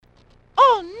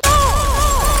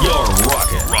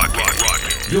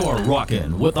You're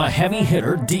rockin' with a heavy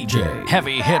hitter DJ.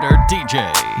 Heavy hitter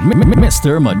DJ.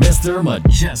 Mr.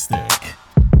 Mejustik.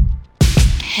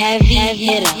 Heavy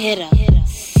hitter.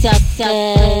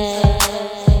 Sucker.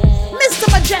 Mr.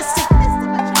 Mejustik.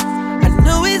 I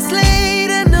know it's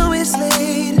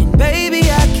late, and baby,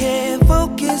 I can't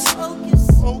focus.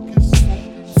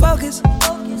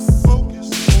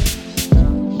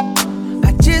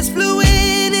 I just flew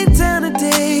in town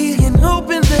today and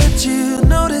hoping that you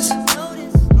notice.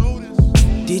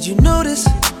 Did you notice?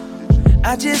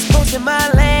 I just posted my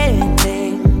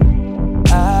landing.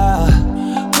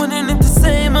 Wondering if the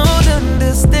same old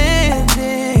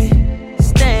understanding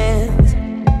stands.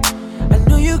 I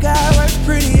know you got work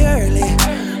pretty early.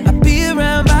 I'll be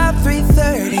around by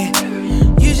 3:30.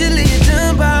 Usually you're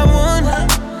done by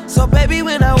 1. So baby,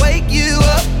 when I wake you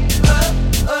up,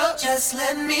 just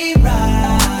let me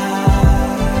ride.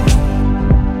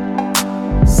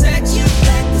 Set you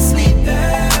back to sleep,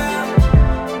 girl.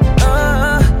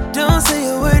 Don't say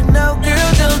a word, no,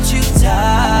 girl, don't you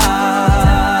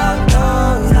talk.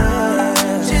 Oh, yeah.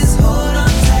 Just hold on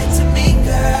tight to me,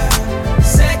 girl.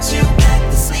 Set you back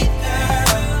to sleep, girl.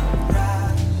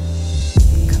 Right.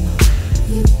 Come on.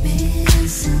 You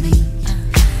missing me,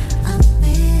 I'm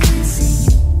missing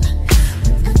you.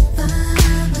 Whenever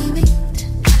we meet,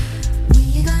 we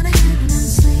gotta get no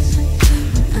sleep.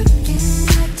 When I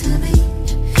get to me,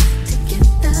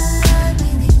 together we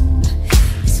need.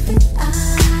 It's fit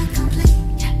complete.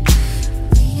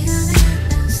 We gotta get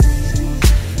no sleep.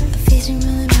 A vision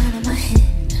rolling around in my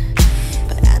head,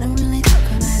 but I don't really talk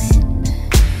about it.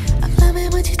 I'm loving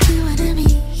what you're doing to me,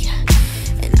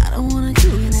 and I don't wanna do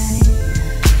it at it.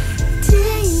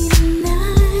 Day and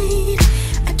night,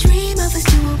 I dream of us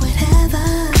doing whatever,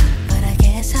 but I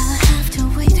guess I'll have to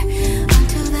wait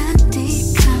until that day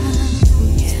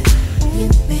comes.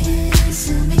 You're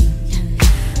missing me,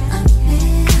 I'm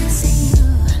missing you.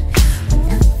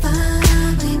 Whenever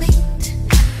we meet,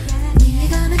 we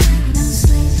gonna get no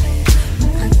sleep.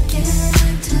 When I get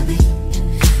to me,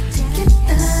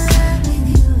 together with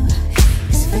you,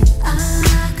 it's fit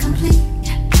complete.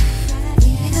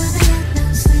 We gonna get no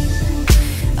sleep.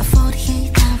 A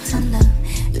 48 hours of love,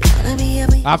 you wanna be a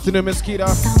baby. Afternoon, Miss Keita.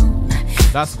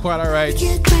 That's quite alright.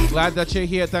 Glad that you're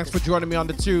here. Thanks for joining me on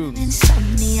the tunes.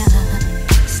 Insomnia.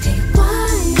 Stay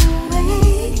wide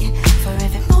awake for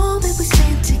every moment we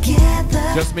spend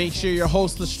together. Just make sure you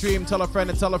host the stream. Tell a friend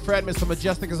and tell a friend. Mr.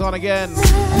 Mejustik is on again.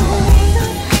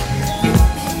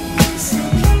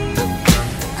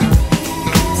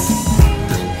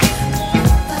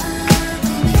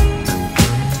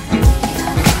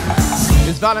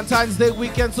 It's Valentine's Day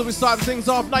weekend, so we're starting things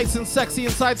off nice and sexy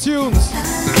inside tunes.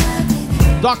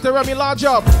 Dr. Remy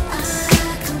Lajab.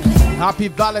 Happy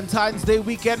Valentine's Day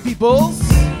weekend, peoples.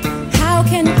 How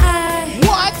can I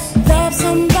What? love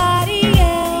somebody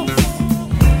else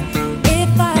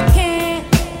if I can't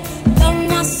love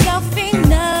myself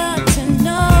enough to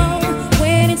know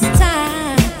when it's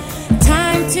time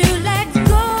to let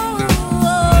go?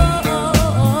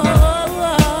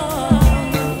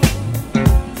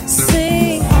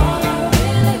 Sing all I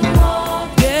really want,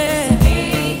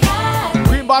 yeah.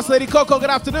 Green Boss Lady Coco, good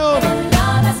afternoon.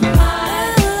 Love is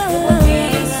mine, it would be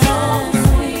so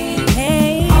sweet.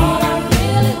 Hey, all I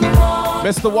really want.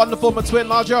 Mr. Wonderful Matwin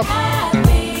Lajab.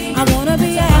 I wanna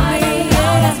be happy.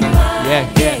 Yeah.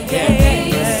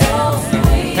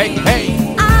 Hey.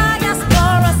 I ask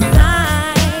for a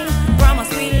sign from a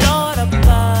sweet Lord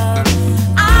above.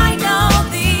 I know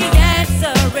the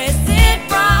answer is in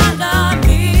front of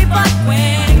me, but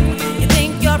when you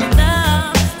think you're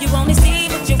enough, you only see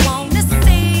what you want to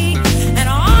see, and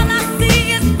all I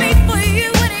see is me for you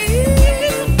and you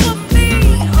for me.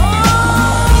 Oh,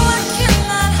 I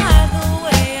cannot hide the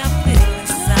way I feel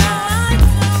inside.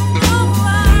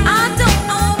 I don't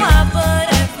know why, but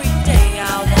every day I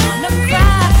wanna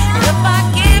cry. And if I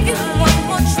give you one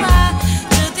more try,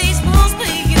 to these rules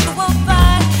that you will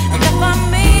find. And if I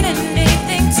mean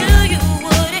anything to you,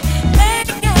 would it make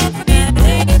everything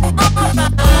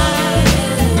alright?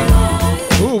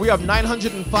 Ooh, we have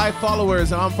 905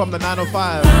 followers, and I'm from the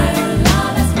 905.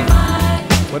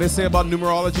 What do they say about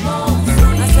numerology? I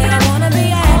said I wanna be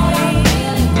happy.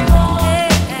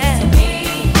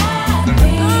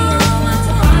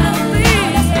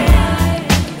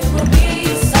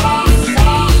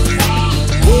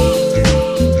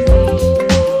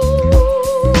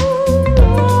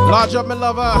 Large up, my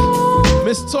lover.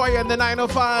 Miss Toya in the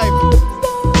 905.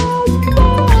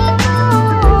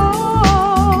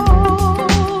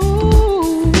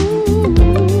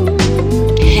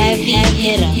 Heavy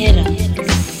hitter.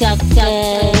 Sucker.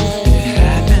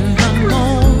 In the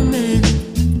moment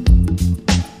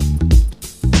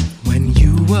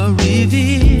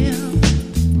reveal.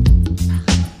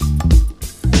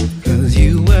 'Cause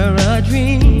you were a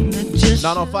dream that just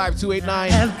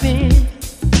 905-289 have been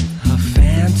a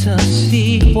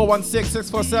fantasy.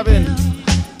 416-647.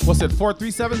 What's it?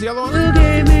 437 is the other one? You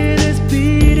gave me this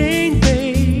beating,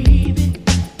 baby,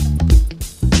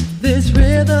 this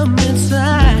rhythm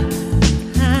inside.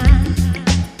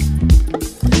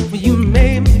 You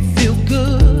made me feel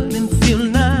good and feel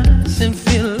nice and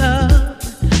feel love.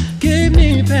 Gave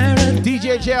me paradise.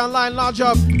 DJ J Online Launch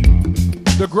Up,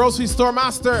 the grocery store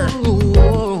master.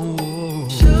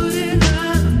 Shouldn't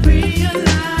I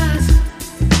realize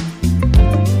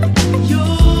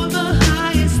you're the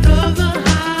highest of the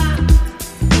high?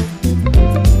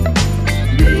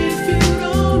 If you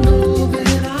don't know,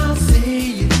 then I'll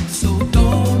say it. So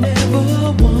don't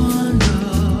ever wonder.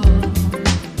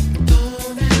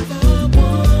 Don't ever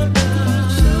wonder.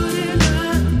 Shouldn't I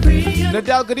realize?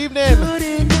 Nadal, good evening.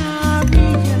 Shouldn't I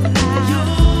realize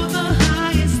you're the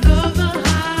highest of the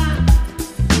high?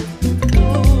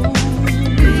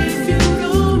 If you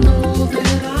don't know,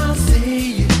 then I'll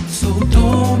say it. So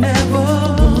don't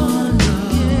ever wonder.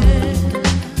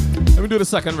 Let me do the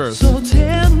second verse. So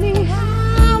tell me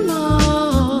how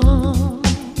long.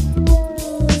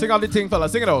 Sing out the thing, fella.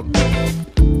 Sing it out.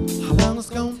 How long it's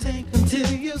gonna take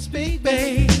until you speak,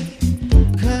 babe?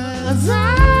 'Cause I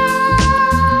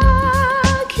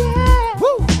can't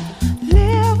Woo!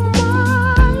 live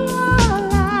my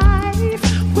life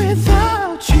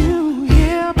without you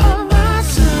here by my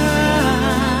side.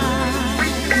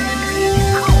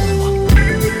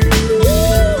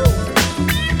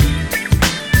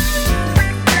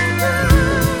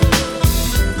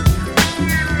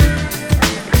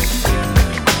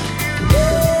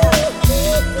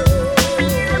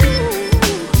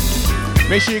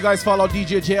 Make sure you guys follow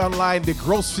DJ J Online, the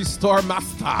grocery store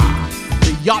master,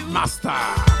 the yacht master.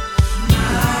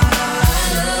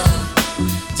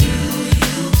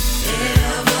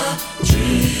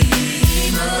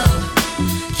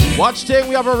 Watch thing,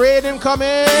 we have a raid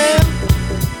incoming.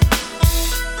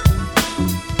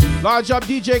 Large up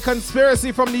DJ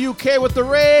Conspiracy from the UK with the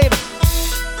raid.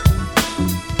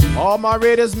 All my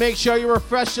raiders, make sure you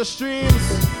refresh your streams.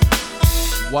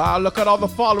 Wow, look at all the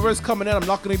followers coming in. I'm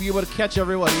not going to be able to catch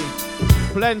everybody.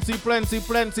 Plenty, plenty,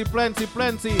 plenty, plenty,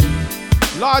 plenty.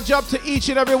 Large up to each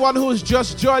and everyone who's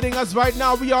just joining us right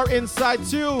now. We are Inside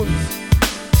Tunes.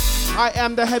 I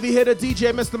am the heavy hitter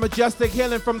DJ, Mr. Mejustik,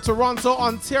 hailing from Toronto,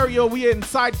 Ontario. We are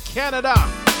inside Canada.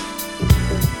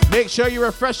 Make sure you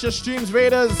refresh your streams,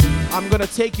 Raiders. I'm going to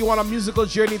take you on a musical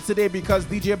journey today because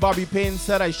DJ Bobby Payne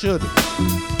said I should.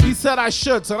 He said I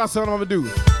should, so that's what I'm going to do.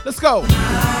 Let's go.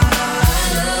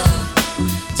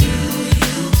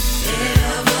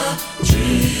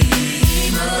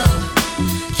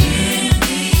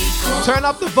 Turn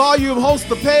up the volume, host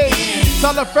the page.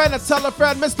 Tell a friend and tell a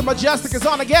friend Mr. Mejustik is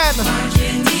on again.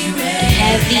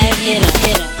 Heavy hitter.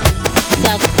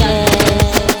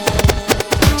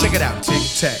 Check it out, tic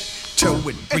tac,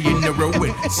 towing, 3 in a row.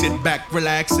 Sit back,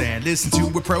 relax, and listen to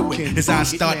a pro as I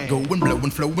start going, blowing,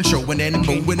 flowing, showing, and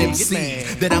mowing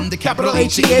MCs that I'm the capital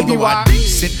H-E-A-V-Y.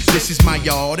 Decent, this is my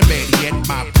yard, and better yet,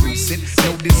 my precinct.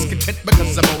 No discontent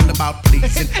because I'm all about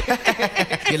pleasing.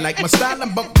 You like my style,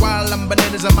 I'm buck while I'm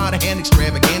bananas, I'm out of hand,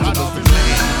 extravaganza.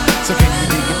 So can you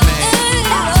dig it, man?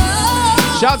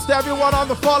 Shouts to everyone on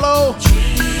the follow.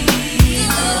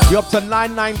 We're up to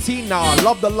 919 now. I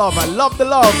love the love. I love the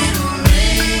love.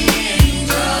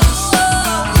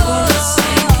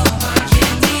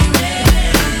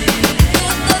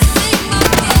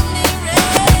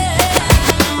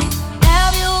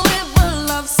 Have you ever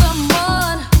loved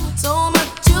someone so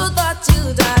much you thought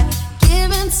you'd die?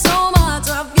 Giving so much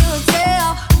of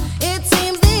yourself, it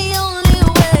seems the only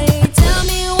way. Tell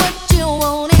me what you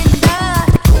want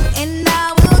and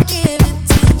I will give it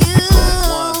to you.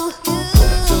 'Cause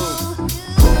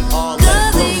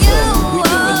you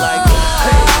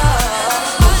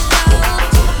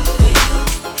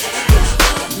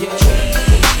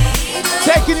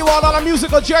Taking you all on a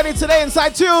musical journey today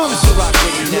inside Tunes.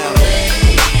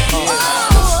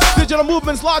 Digital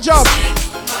movements, large up.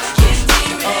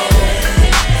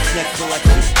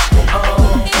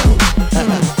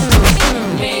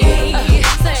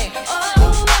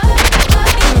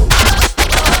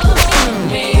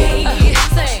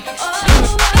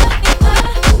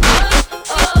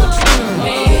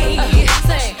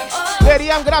 Lady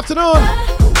M, good afternoon.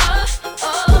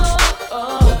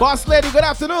 Boss Lady, good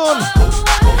afternoon.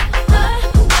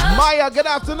 Maya, good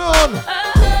afternoon.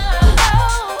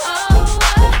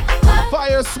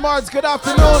 Fire Smarts, good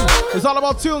afternoon. It's all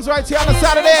about tunes right here on a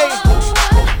Saturday.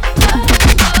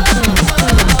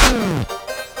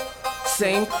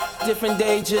 Same, different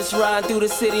day, just ride through the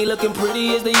city looking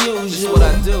pretty as the usual. What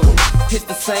I do, it's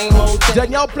the same old thing.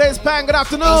 Danielle plays Pan, good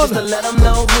afternoon. Just to let them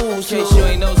know who's in case you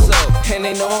ain't know so. And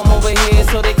they know I'm over here,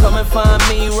 so they come and find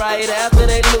me right after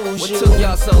they lose you. What took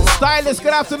y'all so long? Stylist,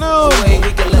 good afternoon. Wait,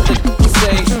 we can let the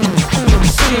say,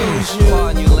 excuse you.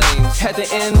 On you lames. At the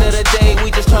end of the day,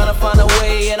 we just tryna find a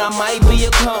way, and I might be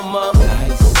a come up.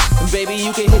 Nice. Baby,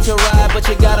 you can hit your ride, but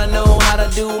you gotta know how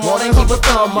to do more than keep a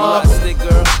thumb up.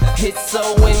 Girl. It's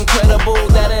so incredible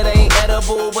that it ain't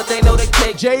edible, but they know the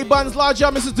cake. J Buns, large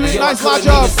job, Mrs. Dewey, nice I large couldn't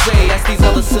job. even say that's these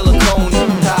other silicone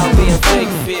style being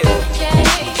fake fit.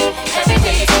 Every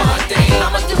day is my day,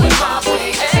 I'ma do it my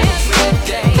way every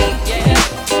day,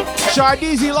 yeah.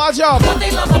 Shardeezy, large job. What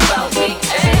they love about me,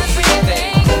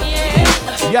 everything,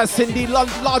 yeah. Yes, indeed,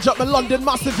 large up the London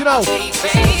Massive, you know.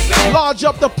 Large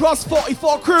up the plus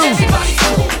 44 crew. Everybody's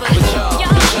cool, but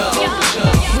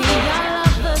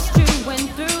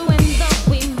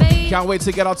Can't wait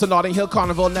to get out to Notting Hill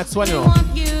Carnival next one, you know.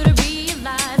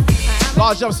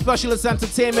 Large up Specialist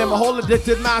Entertainment, my whole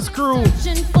Addicted Mass crew.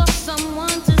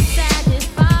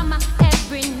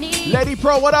 Lady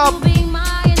Pro, what up?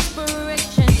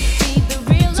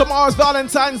 Tomorrow's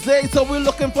Valentine's Day, so we're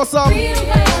looking for some.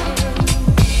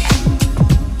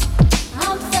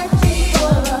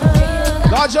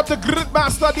 Large up the Grit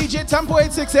Master DJ Tempo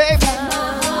 868.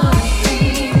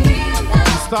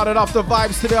 Started off the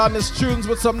vibes today on this tunes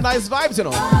with some nice vibes, you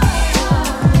know.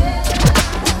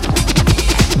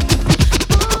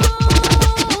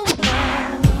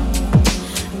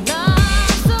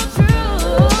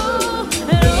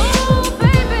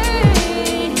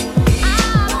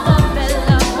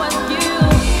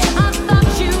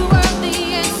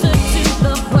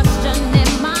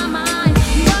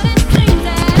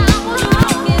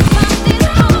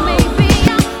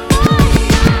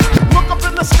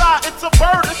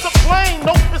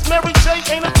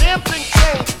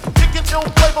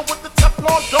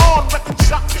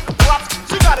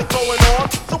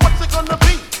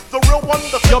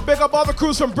 Yo, big up all the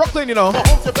crews from Brooklyn, you know.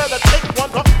 You better take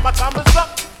one up. My time is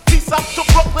up. Peace out to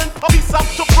Brooklyn. Peace out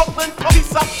to Brooklyn.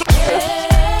 Peace out to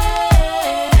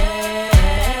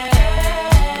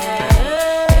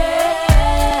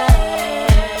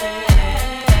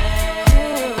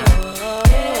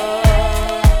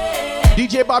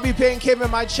DJ Bobby Payne came in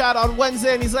my chat on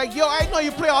Wednesday and he's like, yo, I know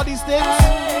you play all these things.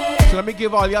 So let me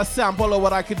give all you a sample of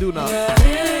what I can do now.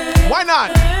 Why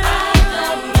not?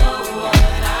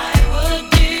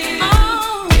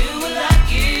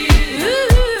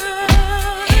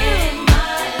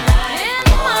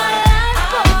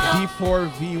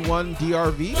 D4V1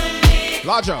 DRV.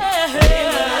 Larger.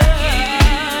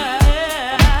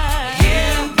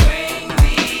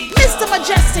 Mr.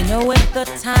 Mejustik. You know if the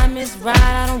time is right,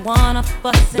 I don't wanna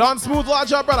fuss it. Don Smooth,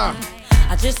 larger, brother.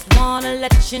 I just wanna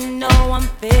let you know I'm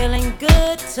feeling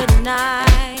good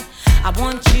tonight. I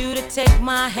want you to take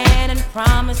my hand and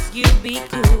promise you'll be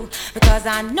cool, because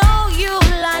I know you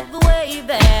like the way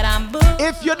that I'm moving.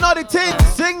 If you know the thing,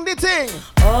 sing the thing.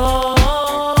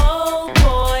 Oh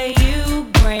boy, you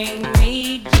bring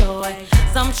me joy.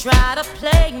 Some try to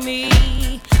plague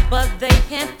me, but they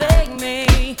can't fake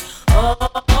me. Oh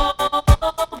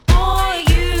boy,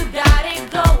 you got it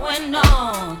going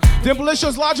on.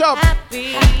 Dimplicious, large up.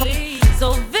 Happy,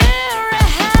 so very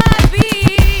happy.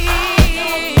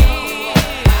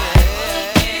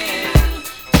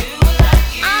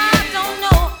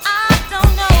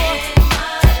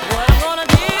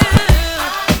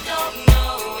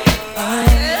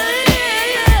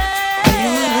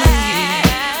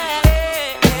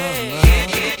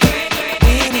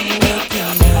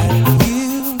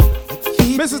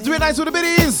 Mrs. Three Nights with the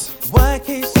biddies. Why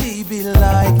can't she be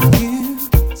like you?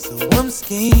 So I'm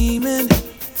scheming.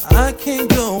 I can't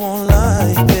go on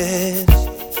like this.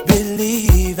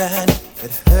 Believing that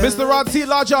her. Mr. Rod T,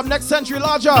 large up. Next Century,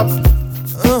 large up.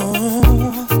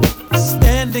 Oh,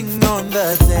 standing on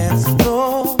the dance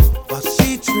floor while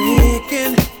she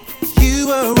tricking. You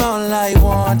are all I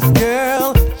want,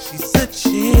 girl. She's a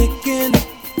chicken.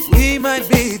 We might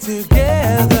be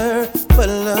together, but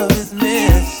love is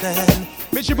missing.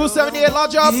 Mitchie Boo 78,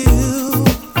 large up.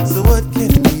 So what can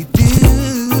we do?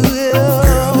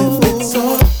 Girl, if it's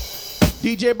all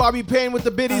DJ Bobby Payne with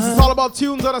the biddies. It's all about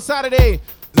tunes on a Saturday.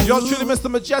 Yours truly, Mr.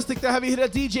 Mejustik, the heavy hitter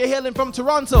DJ hailing from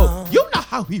Toronto. You know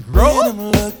how we roll. I'm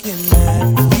looking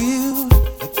at you,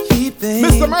 I keep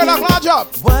thinking, Mr. Murdoch, large up.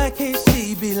 why can't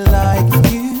she be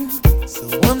like you?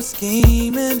 So I'm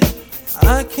scheming.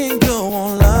 I can't go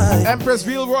on like Empress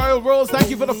Real Royal Rose, thank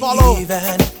you for the follow.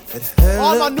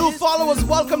 All my new followers,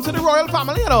 welcome to the royal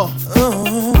family, you know.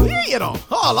 Yeah, you know,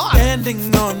 all on.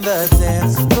 Standing on the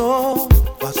dance floor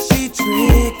while she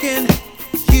tricking.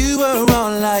 You were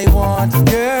all I want,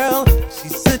 girl.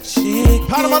 She's a chick.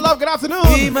 Panama Love, good afternoon.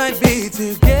 We might be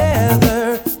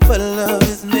together, but love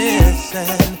is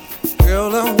missing.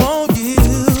 Girl, I want you.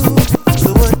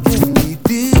 So what can we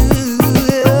do?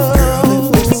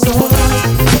 Girl, if it's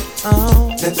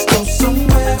alright, let's go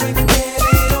somewhere and get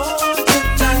it on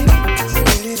tonight. Let's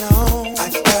get it on. I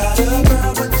got a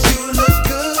girl, but you look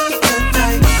good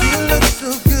tonight. You look so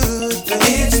good,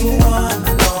 baby. It's one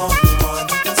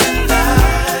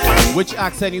tonight. Which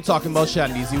accent you talking about,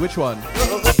 Shandizi? Which one? You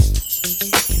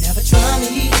never try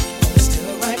me, always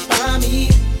still right by me.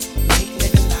 Make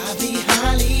living lively,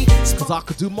 highly. Because I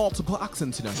could do multiple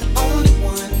accents, you know. Only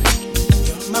one,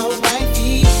 you're my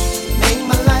wifey. Make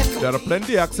my life There are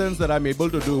plenty accents that I'm able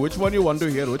to do. Which one you want to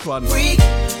hear? Which one? free.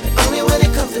 Only when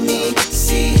it comes to me,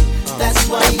 see, that's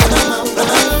why you're my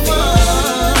wifey. I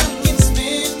can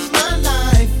spend my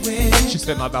life with. She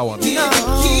said not that one.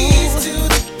 Keys to the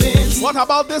Benz. What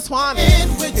about this one?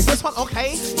 With Is this one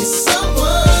okay? you're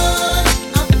someone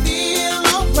I feel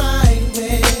alright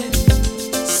with.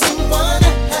 Someone I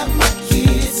have my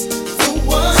kids. The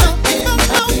one in my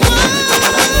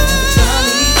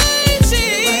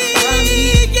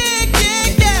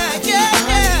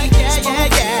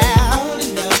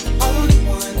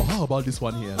Oh, how about this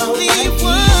one here? only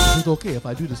one. Is it okay if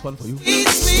I do this one for you?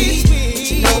 Sweet.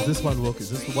 Does this one work? Is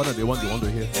this the one that they want to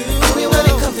hear? Only when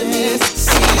it comes to me,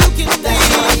 see you can that's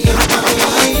why you're my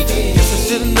wifey. Guess I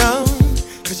should've known,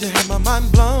 'cause you had my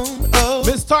mind blown. Oh,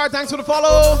 Miss Tar, thanks for the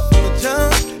follow.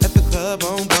 jump at the club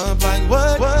on bump like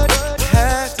what? I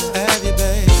had to have you,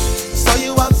 babe. Saw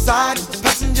you outside, the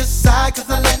passenger side, 'cause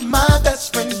I let my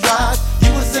best friend drive.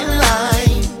 You was in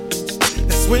line.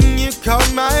 That's when you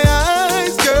caught my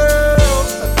eyes, girl.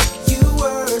 You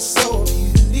were so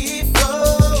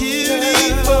beautiful.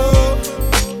 Beautiful.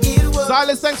 It was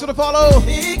Silas, thanks for the follow.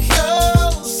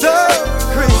 critical. So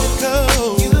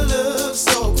critical. You look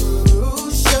so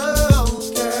crucial,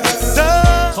 girl. So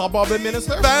Top Bob and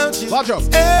Minister. about you. Large up.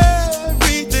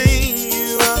 Everything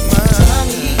you are mine.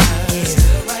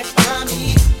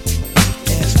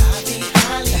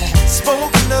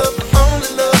 Spoken of, only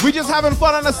love. We just having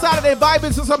fun on a Saturday,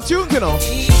 vibing to some tunes, you know.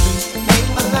 Make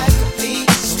my life complete.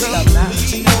 You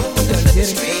know when the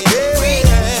street free.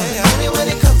 Only when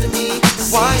it comes to me.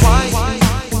 Why?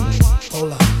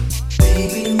 Hold up.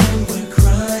 Baby, when we're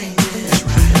crying,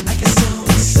 I get so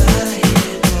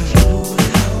excited. Oh,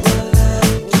 how I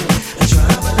love you. I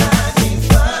try, but I can't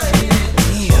find it.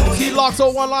 Key locks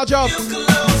on one large up. Real slow.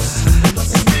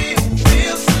 You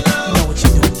know what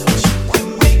you're doing, don't you?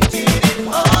 You're making it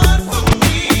hard for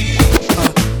me.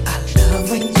 I love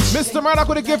when you Mr. Murdoch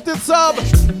with a gifted sub. I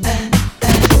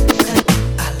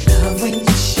love when you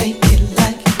shake it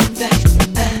like that.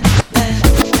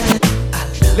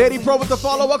 Lady Pro with the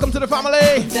follow. Welcome to the family.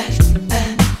 I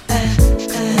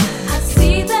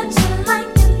see that you like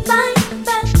it like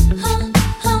that. I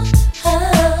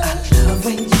love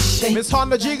when you shake. Miss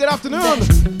Honda G, good afternoon. I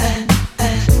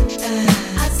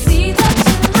see that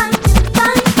you like it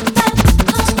like that.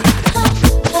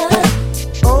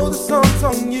 Oh, the song's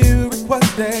on you.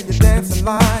 Requested you're dancing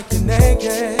like you're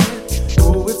naked.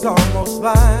 Oh, it's almost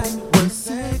like we're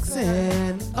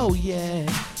sexing. Oh, yeah.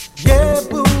 Yeah,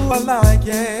 boo, I like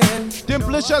it.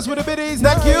 Dimplicious with the biddies.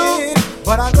 Thank you.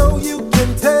 But I know you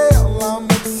can tell I'm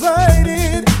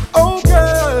excited. Oh,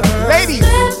 girl. Ladies.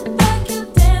 Step back, you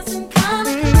dancing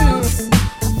kinda close. I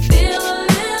feel a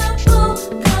little pull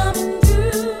coming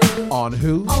through On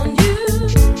who? on you.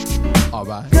 All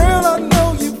right. Girl, I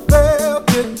know you felt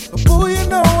it. But boy, you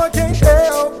know I can't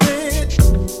help it.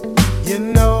 You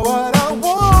know what I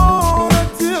wanna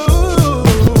do.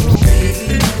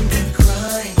 Baby, when you're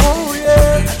crying, oh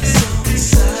yeah, I get so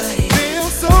excited. Feel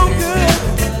so good,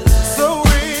 so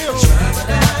real. Try, but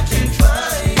I can't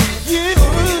find it.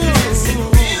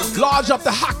 You Large up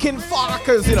the hacking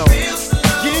fuckers, you know.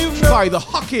 you know. Sorry, the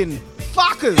hacking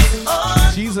fuckers.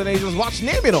 G's and Angels, watch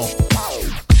name, you know.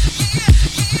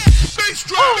 Bass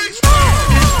drum, bass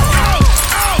drum.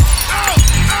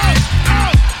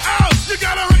 You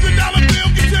got $100 bill,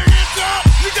 get your hands up.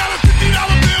 You got a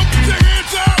 $50 bill, get your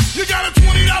hands up. You got a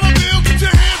 $20 bill, get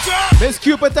your hands up. Miss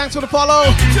Cupid, thanks for the follow.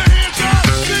 Get your hands up.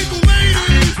 Single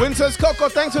ladies, Princess Coco,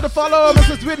 thanks for the follow.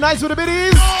 Mrs. Tweet, nice with the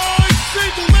biddies. boys,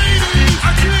 single ladies.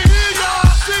 I can't hear y'all.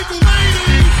 Single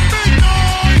ladies, make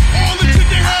noise. All the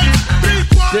chicken heads, be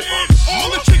quiet.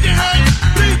 All the chicken heads,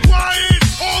 be quiet.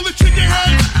 All the chicken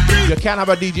heads, be You can't have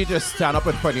a DJ just stand up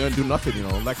in front of you and do nothing, you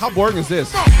know. Like, how boring is this?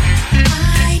 I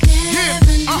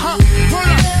never knew uh-huh, there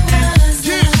was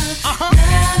yeah,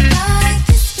 love like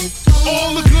this before.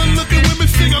 all the good looking women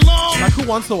sing along. Like, who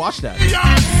wants to watch that? Yeah,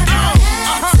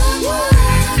 Had some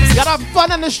Gotta have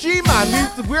fun on the street, man.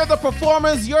 We're the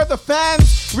performers, you're the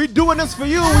fans. We're doing this for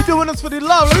you, we're doing this for the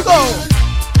love. Let me go.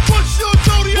 Push your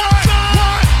zodiac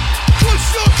sign.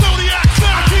 Push your zodiac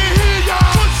sign. I can't hear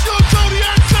y'all. Push your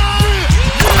zodiac sign.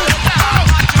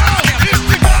 If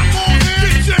you got more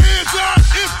hands, get your hands up.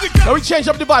 If you got Now we change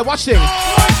up the vibe, watch things.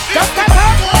 Just get up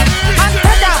and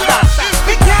take off that.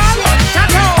 Big girl,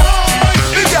 take off.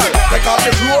 Take off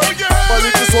the clothes, but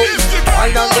it is open.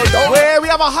 Wine and go down. Where we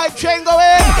have a hype train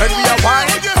going. When we are wine,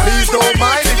 please don't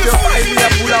mind if you find me a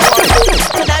full of wine.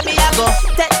 Tonight me a go,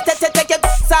 take it,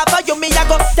 Sava you me a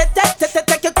go, take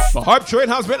it, The hype train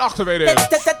has been activated.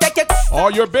 take it. All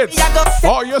your bits,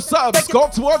 all your subs, go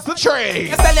towards the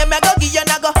train. You tell them I go give you and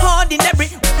I go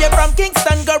ordinary. You from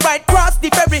Kingston go right cross the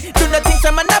ferry. Do nothing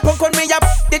some man a punk on me up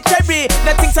the cherry.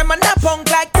 Nothing some man a punk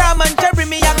like Tom and Jerry.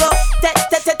 Me a go, take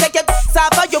it,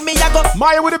 Sava you me a go.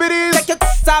 Maya with the biddies. Take it,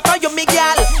 Sava you me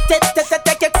girl, take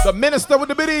it. The minister with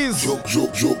the biddies. Girl,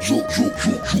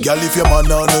 if your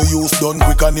man on no use, done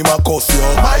quick and him a cuss you.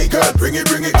 My girl, bring it,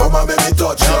 come and make me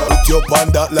touch you. Put your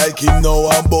pan that like him now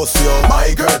and bust you.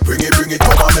 My girl, bring it,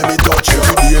 come and make me touch you.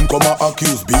 The him come and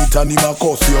accuse, beat and him a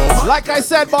cuss you. Like I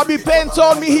said, Bobby Payne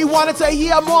told me he wanted to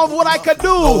hear more of what I could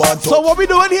do. So what we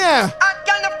doing here? I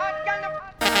can't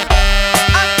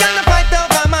fight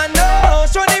over man, no.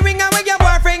 Show the ring and when your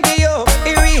boyfriend give you.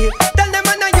 It real. Tell them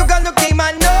man you gonna look him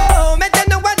man, no. Make them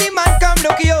know what the man come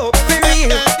look you. It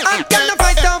real. I can't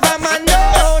fight over man,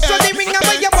 no. Show the ring and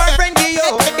when your boyfriend give you.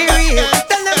 It real.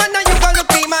 Tell them man you gonna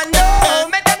look him man, no.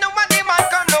 Make them know what the man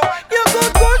come look. You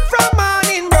good from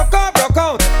morning, broke out.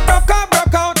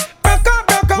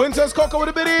 Winter's Coco with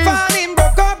the biddies. Morning,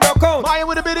 broke out. Maya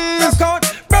with the biddies. Broke out.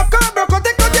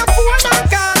 Take out your phone and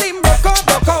call him.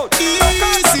 Broke out.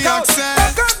 Easy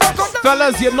access.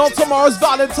 Fellas, you know tomorrow's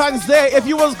Valentine's Day. If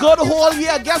you was good whole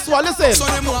year, guess what? Listen. So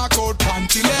them walk out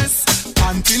pantyless.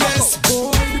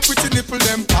 Boy, the pretty nipple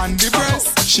them pan the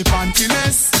breast. She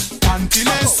pantyless,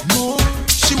 more.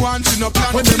 She wants in a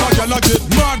plan. When them a gyal a get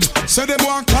mad, say them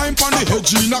want climb on the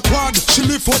edge in a quad. She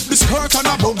lift up the skirt and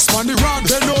a bounce on the rod.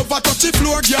 Then over touch the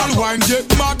floor, gyal wine get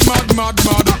mad.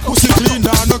 Pussy clean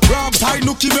and a grab. Tie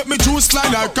nookie make me juice fly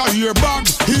like a ear bag.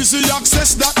 Easy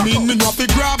access that mean me not be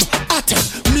grab. At it,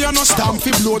 me a no stamp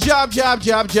fi blow. Jab.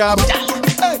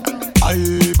 Hey. I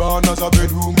born as a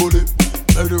bedroom bully.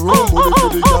 Bedroom bully for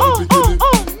the gyal fi kill it.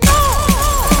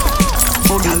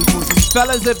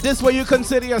 Fellas, if this way you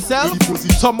consider yourself,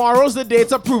 tomorrow's the day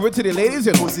to prove it to the ladies,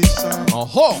 you know.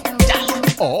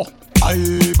 Oh. I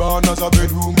born as a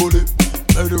bedroom bully.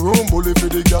 Bedroom bully for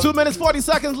the gyal. 2 minutes 40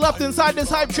 seconds left inside this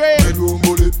hype train. Bedroom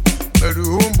bully.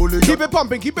 Keep it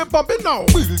pumping now.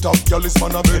 Built up gyal is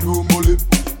man a bedroom bully.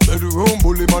 Bedroom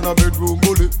bully, man a bedroom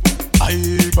bully. I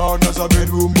born as a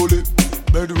bedroom bully.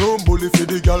 Bedroom bully for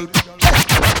the gyal.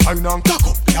 Wine and cock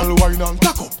up, gyal wine and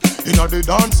cock up. Inna the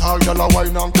dance hall, gyal a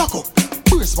wine and cock up.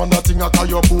 Brace man that thing a tie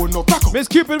your bone no crack up. Miss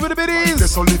Cupid with the biddies. They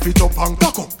so lift it up and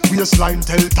cock up. Waistline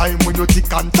tell time when you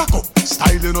tick and tack up.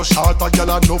 Style you no short, a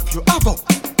gyal enough you have up.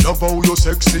 Love how you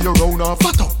sexy, you round and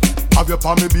fat up. Have your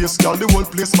palmy base, gyal, the whole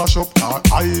place mash up.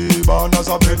 I born as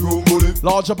a bedroom bully.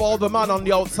 Large up all the man on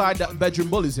the outside that bedroom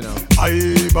bullies, you know.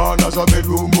 I born as a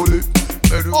bedroom bully.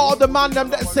 All the man them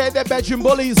that say they're bedroom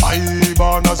bullies. I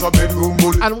born as a bedroom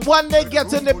bully. And when they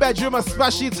get in the bedroom,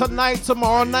 especially tonight,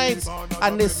 tomorrow night,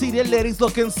 and they see the ladies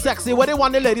looking sexy, what they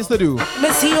want the ladies to do?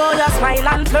 Me see you just smile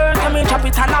and flirt, come in chop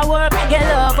it and I work. Get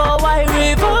love, oh why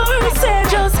reverse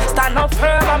it? Just stand up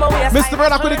firm, I'm a waist. Mr.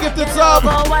 Vernock with a gifted sub.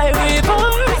 Oh why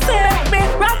reverse it? Me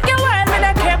rock your world, me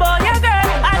don't care about your girl.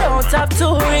 I don't have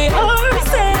to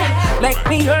rehearse it. Make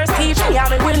me yours, teach me how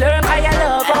me will learn. Cause you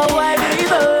love, oh why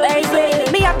reverse.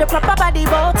 Baby, me have the proper body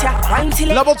bout ya. Wine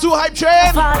till it Level 2 hype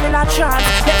train. fall in a trance.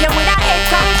 Get you with a head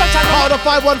touch and All the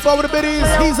 514 with the biddies.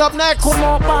 He's up next. come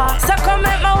up, so come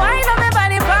make my wine on my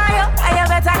body fire. And you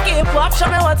better keep up,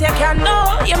 show me what you can do.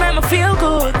 You make me feel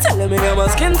good. Telling me that my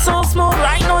skin so smooth.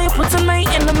 Right now you putting me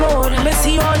in the mood. Me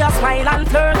see all your smile and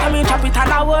flirt. I mean chop it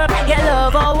and I work. You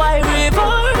love how I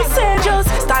reverse it. Just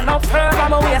stand up firm,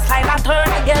 I'm a waistline a turn.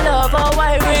 You love how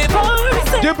I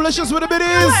reverse it. Dimplicious with the biddies.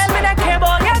 Well, me don't care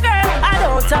about your girl. I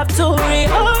don't have to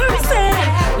rehearse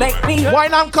it. Make me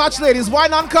Wine and catch, ladies.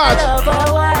 Wine and catch. love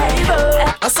how I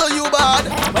reverse. I saw you bad.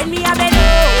 When me a bend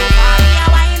over, me a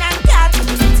wine and cut.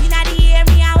 Inna the air,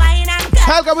 me a wine and cut.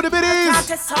 Helga with the biddies.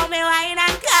 Just how me wine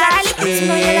and cut. Charlie, put you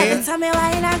know you love it, how me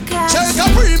wine and cut. Check a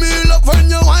premium love when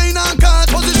you wine and cut.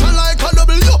 Position like a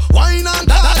W, wine and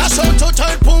cut. That's how to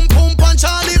tight, pum and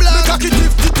Charlie Black. Make a kid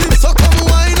tip, so come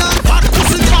wine and cut.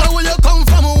 Pussy girl, where you come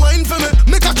from, wine for me.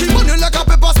 Make a keep on you like a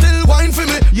pepper, still wine for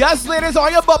me. Yes, ladies,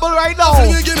 are you bubble right now?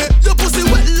 Give me your pussy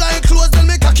wet like clothes, then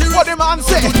make a key What the man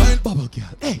say? Bubble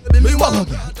girl, hey, bubble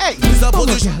girl, hey, bubble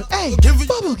girl, hey,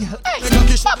 bubble girl, hey,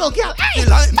 bubble girl, hey,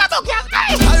 bubble girl,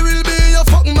 hey. I will be your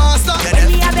fucking master. When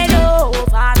me a bend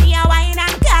over, me a wine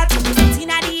and cut.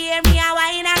 Inna the air, me a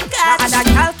wine and cut. And a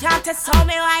girl can't test how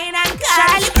me wine and cut.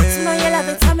 Charlie, you know you love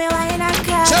it, how me wine and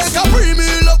cut. Check a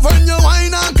premium up when you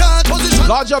wine and cut. Position.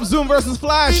 Large up Zoom versus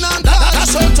Flash.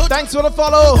 Thanks for the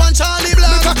follow. One Charlie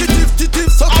Black.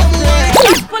 So come on.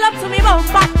 Pull up to me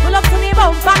bumper, pull up to me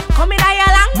bumper. Come in a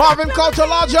long. Marvin Culture,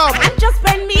 large up. And just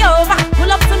bend me over,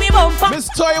 pull up to me bumper. Miss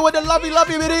Toya with the lovey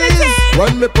bitties.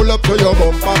 When me pull up to your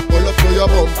bumper,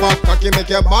 cocky make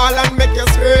you ball and make you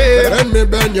scream. When me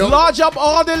bend you. Large up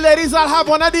all the ladies that have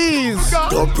one of these.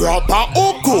 The proper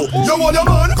uku. You want your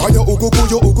man? Can you uku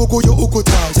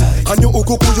tight. And your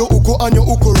uku and your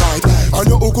uku right. And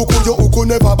your uku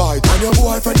never bite. And your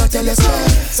boyfriend that tell you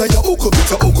say your uku beat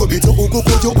your uku.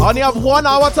 Only have 1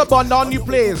 hour to burn down the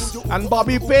place. And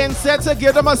Bobby Payne said to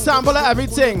give them a sample of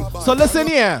everything. So listen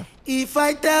here. If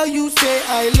I tell you, say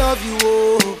I love you,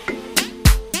 oh.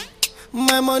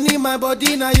 My money, my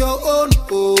body, now your own,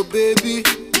 oh baby.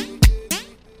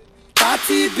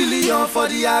 30 billion for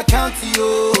the account,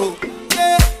 yo.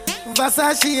 Yeah,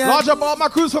 Versace and Large up all my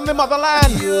crews from the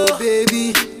motherland. yo,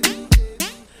 baby.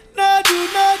 No do,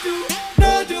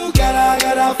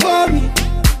 gotta for me.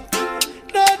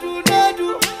 No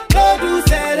do,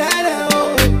 say that,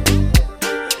 oh.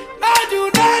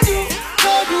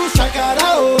 No do, shakara,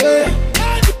 oh.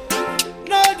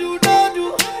 No do,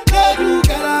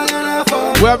 gotta for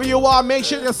me. Wherever you are, make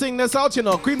sure you sing this out, you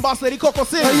know. Queen Boss Lady Coco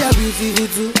sing. Oh yeah, beautiful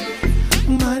too.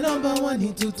 My number one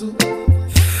in tutu.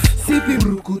 CP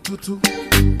Bruku tutu.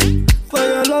 For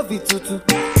your love it tutu.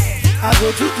 I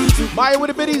go tutu. Maya with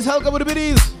the biddies, Helga with the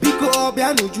biddies. Biko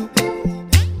Obianuju.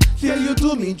 Feel you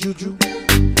do me juju.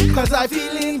 Cause I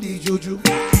feel in the juju.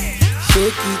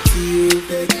 Shake it to you,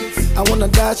 baby. I wanna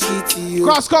dash it to you.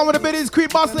 Crosscon with the biddies, Queen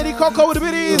Boss Lady Coco with the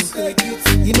biddies.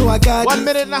 You know I got 1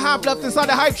 minute and a half left inside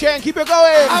the hype chain. Keep it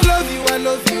going. I love you, I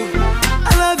love you.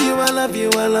 I love you, I love you,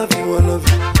 I love you, I love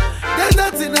you. There's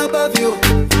nothing above you.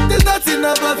 There's nothing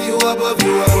above you, above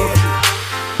you, above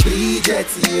you. Bridget,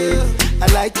 you. I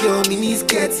like your mini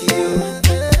skirt, you.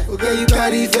 Okay, you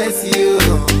carry face, you.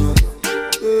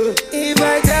 If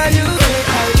I tell you that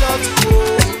I love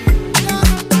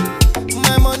you,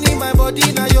 my money, my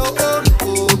body, now your own,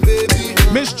 oh baby.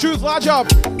 Miss Truth, large up.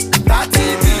 30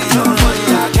 billion for the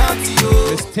account, you.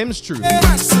 It's Tim's Truth.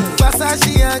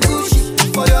 Versace and Gucci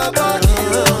for your body,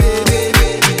 oh baby.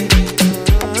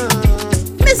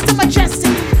 Mr.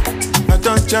 Mejustik. I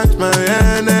don't charge my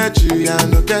energy. I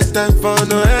no get time for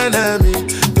no enemy.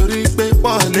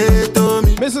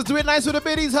 Mrs. Do It Nice with the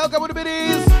biddies, Helga with the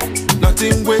biddies.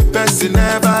 Nothing with person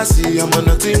never see. I'm on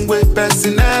nothing with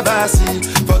person never see.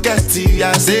 Forget it,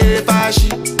 I say fashi.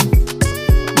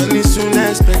 Money soon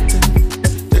expected.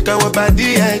 Take our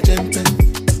body, I jump.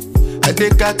 I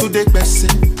take her to the person.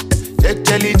 Je.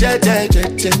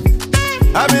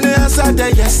 I'm in the answer,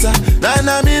 yes sir. Then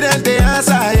I'm in the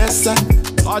answer, yes sir.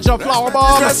 Large up flower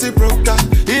bomb. Reciprocal,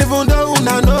 even though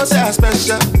I know say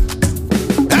special.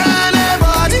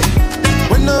 Anybody,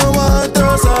 when no one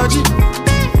throws a G.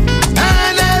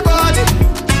 Anybody,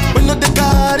 when no the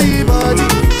carry body.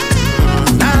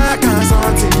 I can't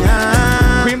something.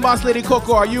 Queen Boss Lady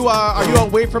Coco, are you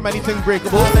away from anything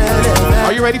breakable?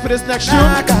 Are you ready for this next tune?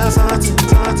 I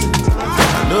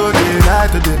know they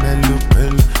like to the mellow.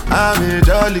 I'm a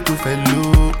jolly cool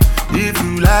fellow. If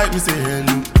you like me, say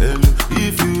hello, hello.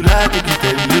 If you like it,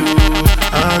 tell you.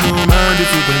 I don't mind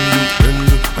if you bend.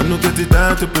 I don't get it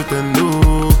time to pretend,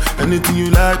 no. Anything you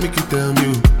like, make you tell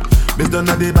me. Based on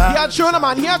the back. Here tune,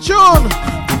 man, here tune.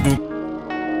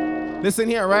 Listen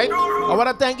here, right? I want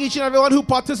to thank each and everyone who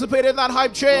participated in that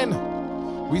hype train.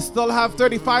 We still have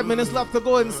 35 minutes left to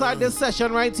go inside this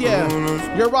session right here.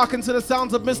 You're rocking to the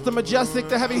sounds of Mr. Mejustik,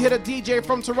 the heavy hitter DJ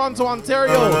from Toronto,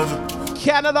 Ontario.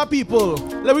 Canada people,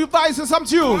 let me advise you some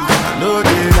tunes. I know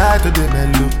they like to the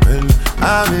mellow.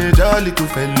 I'm a jolly cool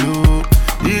fellow.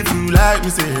 If you like me,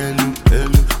 say hello,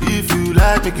 hello. If you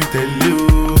like, make you tell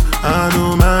you. I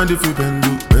don't mind if you bend.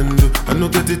 I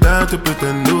don't get it time to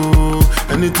pretend, no.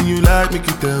 Anything you like, make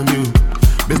you tell me.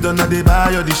 Based on the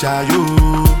buy or the shy, you.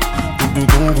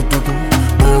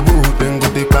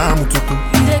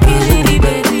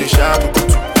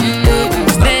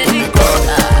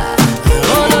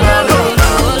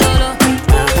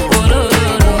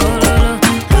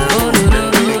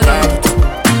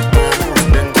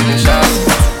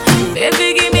 Baby,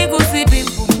 give me goosey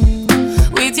pimple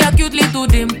with your cute little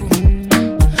dimple.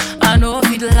 I know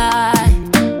if it lie.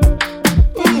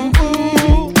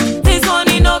 This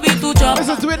one no be too chop. This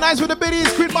is Do It nice with the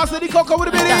biddies. Queen Boss Lady Coco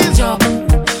with the biddies.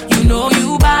 You know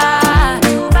you bad.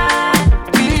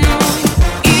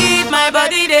 If my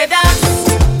body they dance,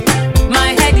 my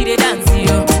head they dance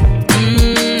yo.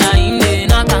 Na in the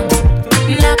nakam,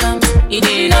 it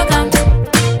dey nakam.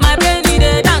 My brain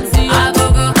they dance yo. I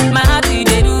go go, my heart they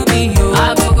do me yo.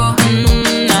 I go go,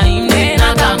 na in the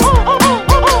nakam,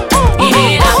 it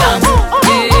dey nakam.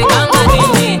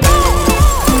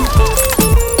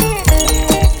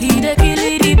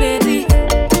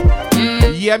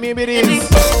 Yeah, me biddies.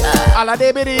 Alla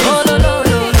day biddies.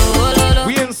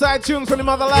 We inside tunes from the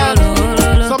motherland.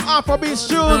 Some Afrobeat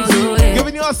tunes.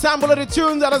 Giving you a sample of the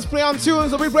tunes that us play on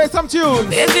tunes. So we play some tunes.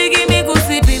 Baby, give me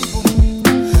goosey pimple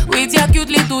with your cute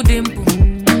little dimple.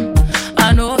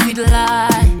 I know it lie.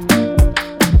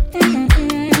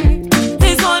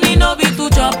 This one it no be to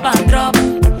chop and drop.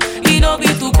 It no be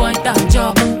to point and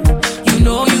chop. You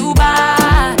know you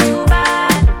bad.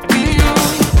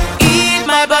 If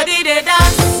my body they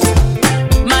dance,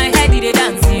 my head they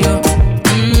dance yo.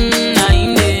 Na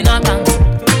in the nakam,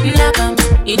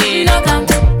 it dey nakam.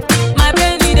 My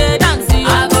brain they dance yo.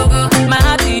 I go go, my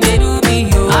heart they do me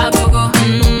yo. I go go,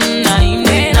 na in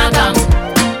the nakam,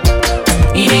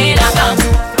 it dey nakam.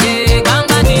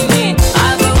 Ganga ding ding, I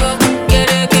go go, get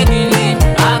ding ding.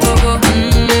 I go go,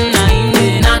 na in the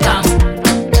nakam,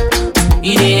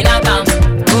 it dey nakam.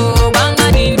 Oh ganga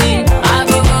ding ding, I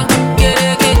go go,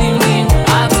 get ding ding.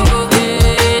 I go go,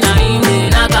 na in the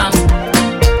nakam,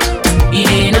 it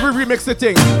dey nakam. Every remix the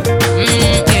thing.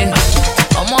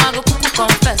 Omo, I go cuckoo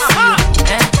confess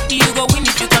you. You go win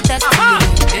if you contest me.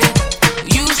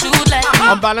 You should let me.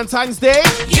 On Valentine's Day.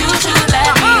 You should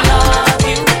let me love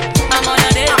you. I'm on a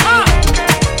date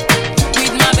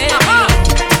with my baby.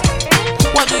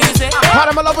 What do you say? Part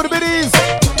of my love with the biddies.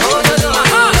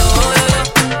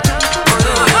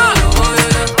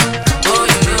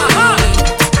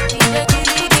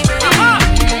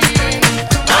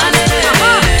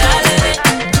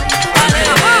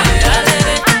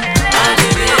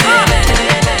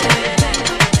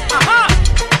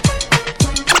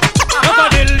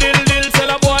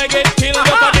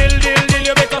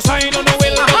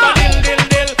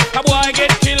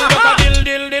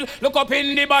 Look up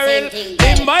in the barrel.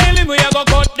 Limb by limb, we a go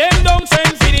cut them down,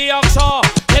 send for the oxa.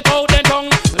 Take out them tongue.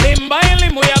 Limb by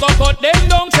limb, we a go cut them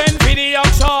down, send for the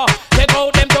oxa. Take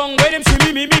out them tongue. Where them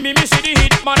see me, see the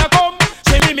hit man a come.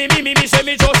 See me, say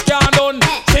me just can't done.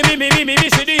 See me,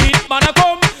 see the hit man a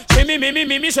come. See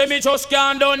me, say me just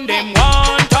can't done. Them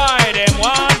one tie, them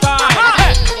one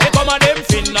tie. They come a them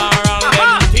funeral,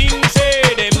 them things say,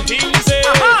 them things say.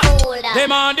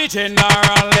 Them on the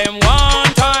general, them one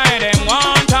tie, them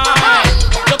one tie.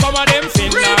 You come a them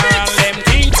funeral, them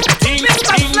things.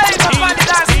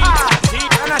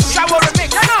 And a shower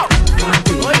remix, you know.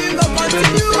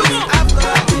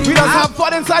 We just have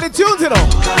fun inside the tunes, you know.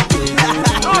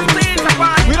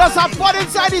 We just have fun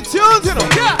inside the tunes, you know.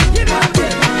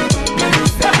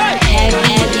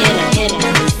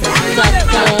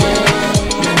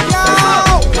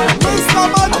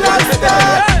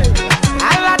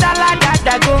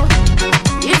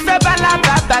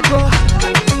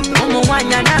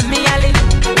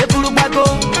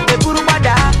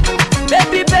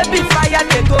 Baby, fire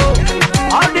they go.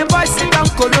 All the boys sit down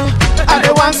colo. And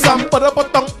they want some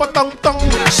potong.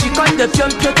 She got the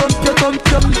pium.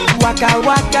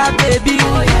 Waka, baby.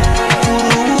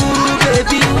 Ooh,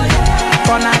 baby.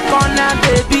 Corner,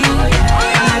 baby.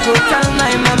 And I go tell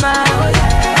my mama.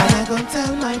 And I go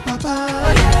tell my papa.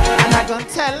 And I go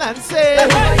tell and say,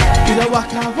 you know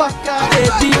waka,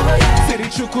 baby. City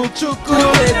chuku,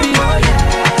 baby.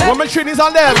 Woman Trini's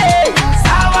on them.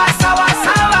 Sawa,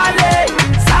 le.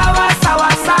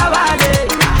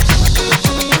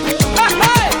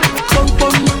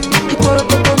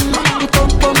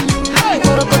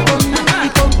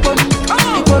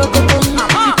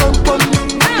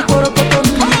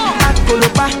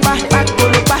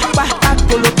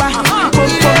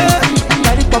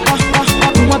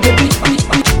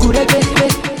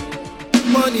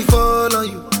 Money fall on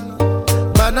you,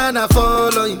 banana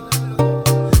fall on you,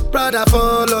 Prada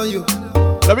fall on you.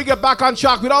 Let me get back on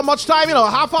track without much time, you know,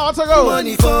 half hour to go.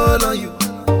 Money fall on you,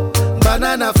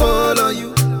 banana fall on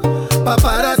you,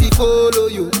 paparazzi follow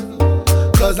you,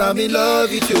 cause I'm in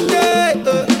love with you. Yeah,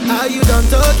 are you done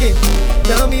talking?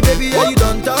 Tell me baby, are you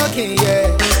done talking?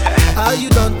 Yeah. Are you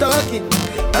done talking?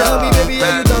 Tell me baby,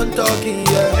 are you done talking?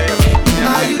 Yeah.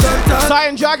 Are you done talking? Psy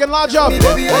and Dragon Lodge up.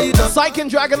 Psych and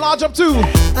Dragon Lodge up too.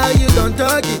 Are you done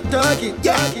talking?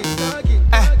 Yeah.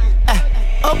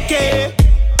 Okay.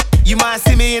 You might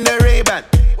see me in the Ray-Ban.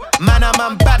 Man,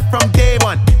 I'm bad from day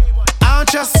one. I don't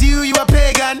trust you, you a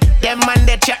pagan. Them man,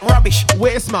 they chat rubbish. rubbish.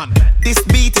 Waste man. This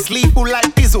beat is lethal like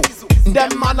Bizzle.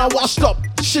 Them man are washed up,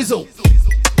 shizzle.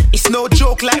 It's no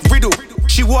joke like Riddle.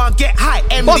 She won't get high,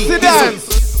 MD. What's the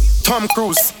dance? Tom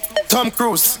Cruise, Tom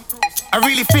Cruise. I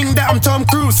really think that I'm Tom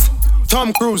Cruise.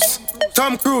 Tom Cruise,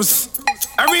 Tom Cruise.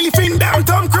 I really think that I'm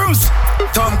Tom Cruise.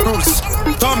 Tom Cruise,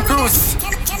 Tom Cruise.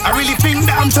 I really think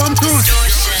that I'm Tom Cruise.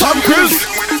 Tom Cruise,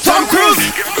 Tom Cruise.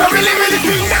 I really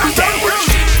think that I'm Tom Cruise.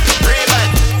 Ray-Ban,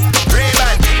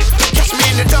 Ray-Ban. Catch me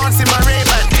in the dance in my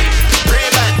Ray-Ban.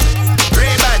 Ray-Ban,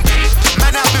 Ray-Ban.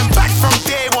 Man, I've been back from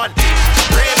day one.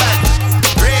 Ray-Ban,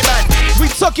 Ray-Ban. We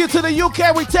took you to the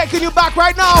UK, we taking you back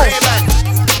right now. Ray-Ban,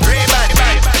 Ray-Ban.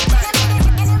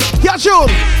 Yeah, June.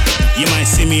 You might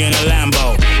see me in a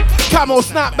Lambo. Camo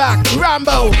snapback,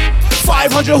 Rambo.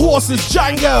 500 horses,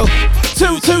 Django.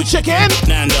 2-2 chicken.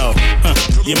 Nando.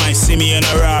 You might see me in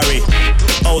a Rari.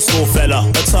 Old school fella,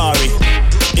 Atari.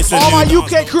 It's a all my new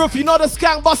UK crew, if you know the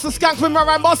skank, bust the skank with my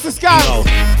man, bust the skank. No.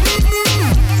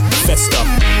 Festa.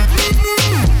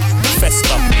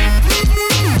 Festa.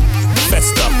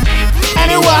 Festa.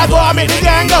 Anywhere I go, I make the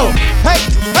gang go. Hey,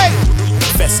 hey.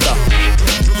 Festa.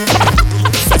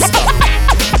 Festa.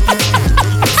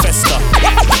 Festa.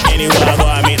 Anywhere I go,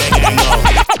 I make the gang go.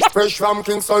 Fresh from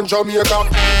Kingston, Jamaica. Tell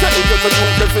you to do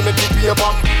definitely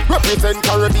paper. Represent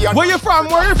Caribbean. Where you from?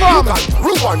 Where you from?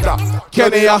 Rwanda.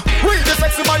 Kenya. We the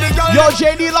sexy money girl. Yo,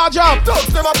 JD, large up. Don't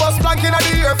them a bus plank in the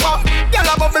ear for. Girl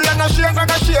a bubble and a shake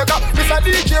like a shaker. This a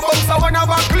DJ bouncer when I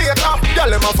want later.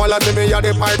 Girl them a follow me a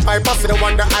the pipe piper. See the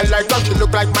one that I like, she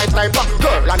look like my type.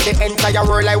 Girl and the entire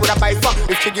world I would a buy for.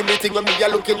 If she give me thing when me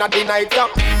a looking at the night.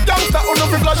 Youngster who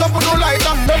no fi flash up who no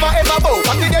lighter. Never ever bow.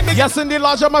 Yes, indeed,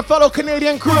 large up, my fellow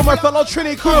Canadian crew, my fellow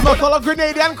Trini crew, my fellow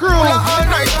Grenadian crew.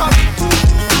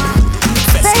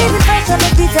 Baby, fresh on the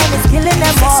beat and it's killing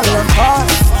them all, of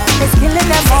course. It's killing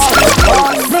them all, of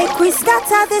course. Make we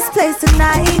scatter this place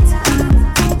tonight.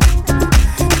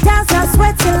 Dance and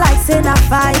sweating like in a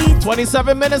fight.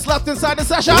 27 minutes left inside the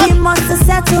session. We must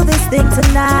settle this thing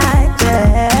tonight,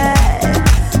 yeah.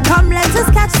 Come, let us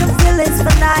catch some feelings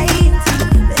for night,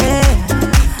 yeah.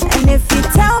 And if you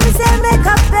tell me, say make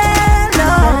a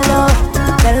bello.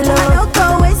 I don't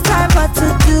go waste time but to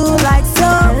do like so.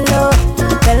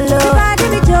 Everybody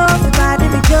be Joe,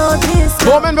 this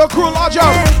Bowmanville crew, large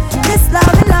up. This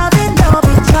loving, don't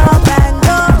be trouble and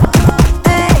go.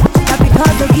 Hey, not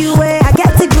because of you, I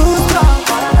get to go strong.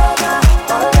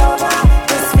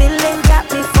 This feeling got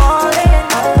me falling.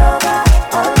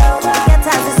 Get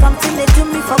tired of something they do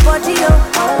me for body,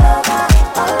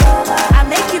 I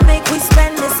make we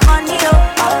spend this money,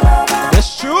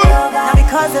 That's true. Not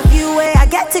because of you, I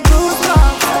get to go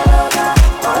strong.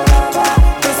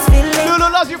 This feeling Lulu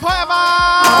loves you forever.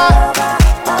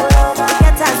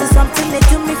 Get tired of something they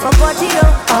do me for body,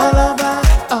 All over.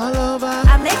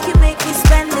 I make me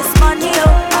spend this money,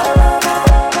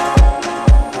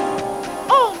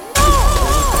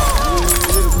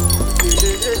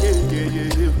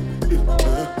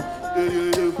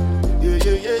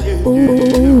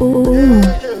 Ooh,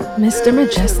 Mr.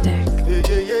 Mejustik.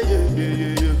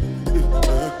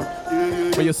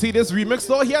 When you see this remix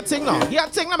though, here ting now,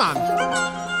 man.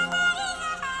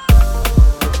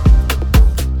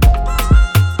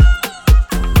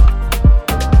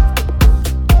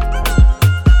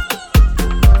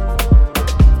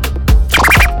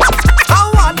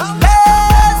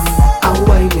 I'm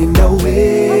winding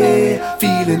away,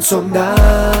 feeling so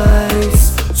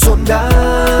nice, so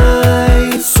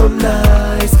nice, so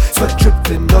nice. Sweat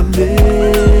dripping on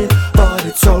me, but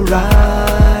it's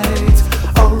alright,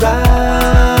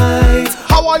 alright.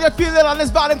 How are you feeling on this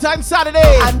Valentine's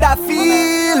Saturday? And I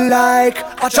feel like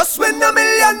I just win $1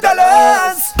 million.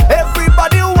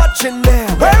 Everybody watching there,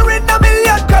 wearing $1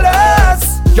 million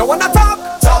colors. You wanna talk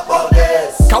about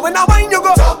this? Cause when I wine you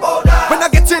go talk about that. When I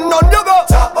get in on you go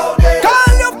talk about this.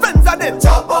 Call your friends and them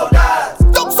talk about that.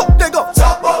 Thumbs up they go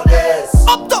talk about this.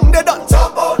 Up down they done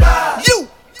talk about that. You,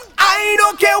 I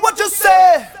don't care what you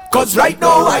say. Cause right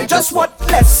now I just want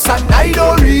less. And I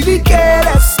don't really care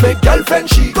less. My girlfriend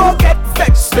she go get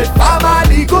vexed. My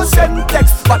family go send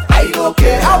text. But I don't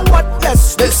care how what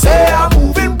less. They say I'm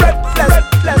moving breathless.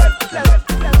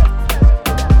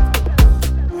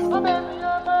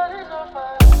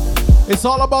 It's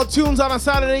all about tunes on a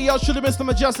Saturday. Yo, should have Mr.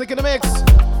 Mejustik in the mix.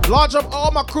 Large up all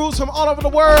my crews from all over the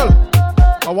world.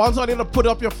 I want you to put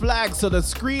up your flags so the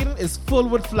screen is full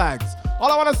with flags. All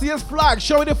I want to see is flags.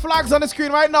 Show me the flags on the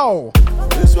screen right now.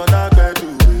 This one I better do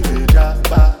it,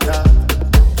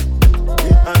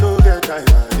 I know get time,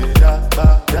 I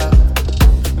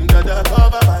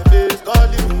cover my face,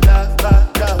 calling me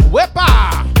Whippa!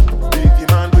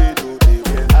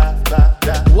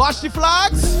 Watch the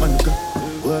flags.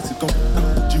 What's it come?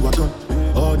 You are gone.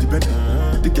 All the bed.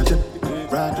 The kitchen.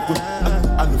 Ride the whip.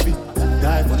 I know feet.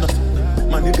 Die for nothing.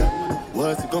 My nigga.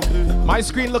 What's it come? My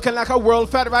screen looking like a world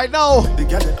fed right now. The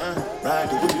kitchen. Ride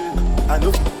the whip. I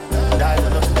know feet. Die for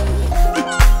nothing.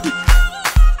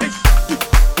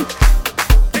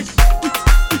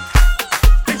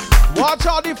 Watch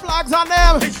all the flags on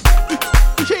them.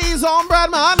 Cheese on bread,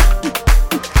 man.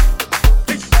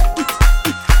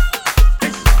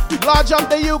 Lodge up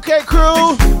the UK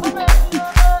crew.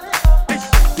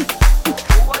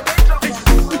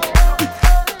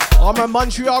 All my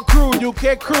Montreal crew,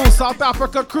 UK crew, South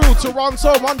Africa crew,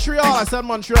 Toronto, Montreal. I said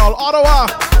Montreal, Ottawa,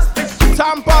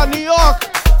 Tampa, New York,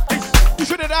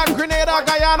 Trinidad, Grenada,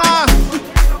 Guyana,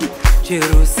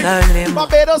 Jerusalem,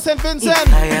 Barbados, St. Vincent,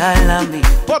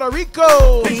 Puerto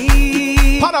Rico,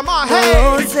 Panama,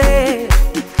 hey,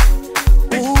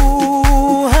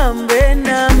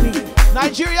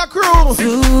 Nigeria crew,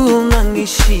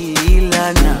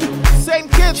 St.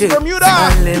 Kitts,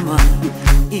 Bermuda,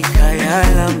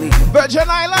 Virgin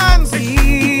Islands,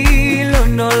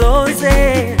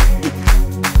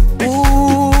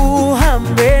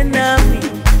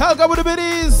 Helga with the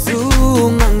biddies,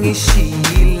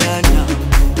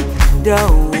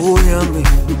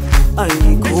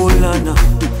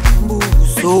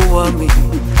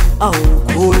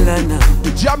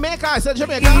 Jamaica, I said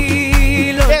Jamaica.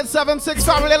 876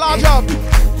 family large up.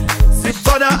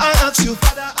 Father, I ask you,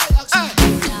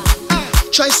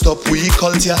 try stop we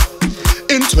culture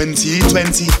in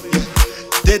 2020.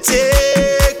 They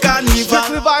take a leave.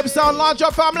 Strictly Vibe Sound large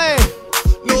up family.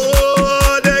 No,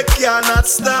 they cannot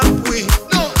stop we.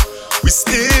 No, we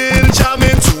still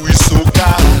jamming to we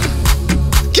soca.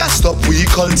 Can't stop we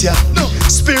culture. No,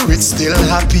 spirit still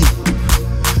happy.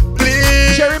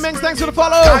 Please, Jerry Minks, thanks for the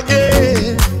follow.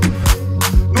 Again.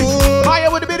 No, Maya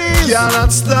with the biddies.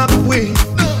 Cannot stop we.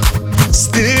 No,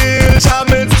 still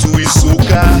jamming to we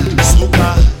soca.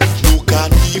 Soca, no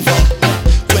carnival.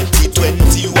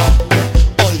 2021.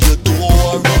 All you do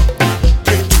worry,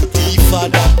 pray to the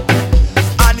Father.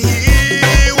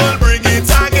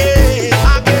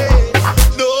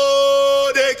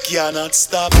 Cannot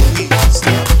stop me.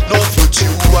 No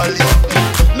virtually.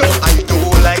 No, I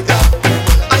don't like that.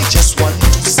 I just want to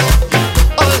see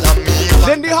all of me.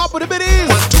 Then they hop with the biddies.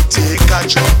 Want to take a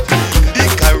trip the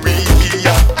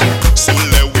Caribbean. So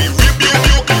let we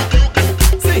rebuke.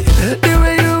 See, the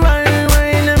way you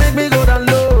whine, it make me go down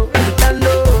low, down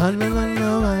low. Whine,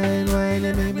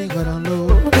 it make me go down low,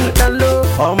 down low.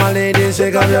 All my ladies,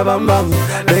 shake up your bum bum.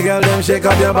 The girls them shake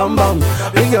up your bum bum.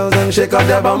 The girls them shake up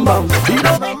their bum bum. Girl,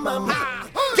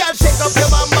 shake up your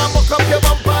bum bum, walk up your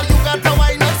bumper. You got to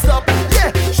wine and stop.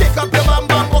 Yeah, shake up your bum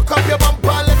bum, walk up your bumper.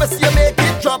 Let me see you make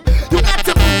it drop. You got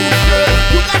to move, girl.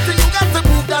 You got to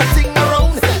move that thing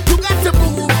around. You got to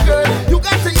move, girl. You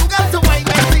got to wine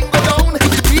that thing go down.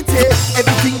 Detail,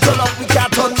 everything turn up, we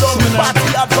can't turn down.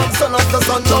 Party up from sun up to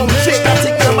sundown. Shake that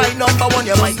thing, you're my number one,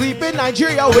 you're my. Sleep in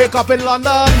Nigeria, wake up in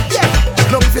London. Yeah,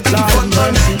 no fit in fun,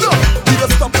 man. No, you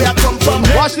just stop where I come from.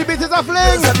 Watch the beat is a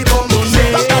fling. Back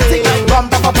that thing like bum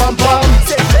bum bum bum.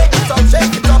 Say shake it up,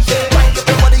 shake it up. Wind up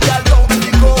your body, girl, down to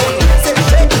the ground. Say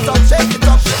shake it up, shake it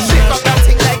up. Shake up that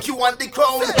thing like you want the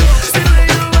crown.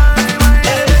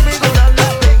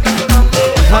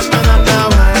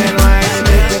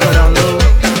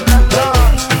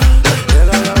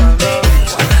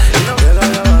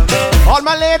 All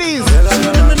my ladies,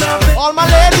 all my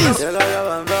ladies,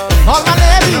 all my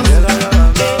ladies.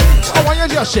 I want you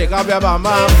to just shake up your bum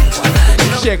bum.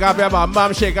 Shake up your bum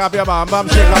bum, shake up your bum bum,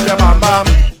 shake up your bum bum.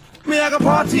 Me I go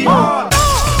party hard.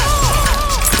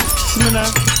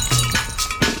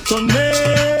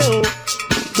 Tornado,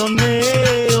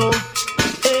 tornado,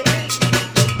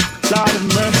 Lord of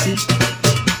mercy.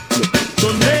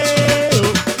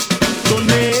 Tornado,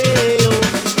 tornado.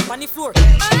 On the floor.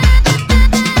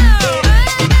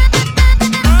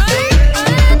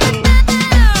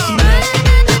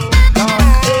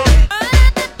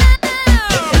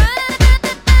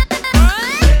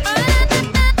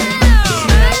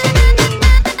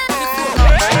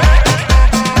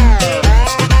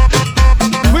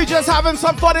 Having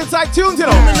some fun inside tunes, you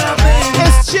know.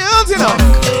 It's tunes, you know.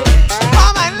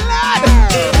 Oh my lord,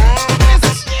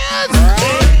 it's tunes.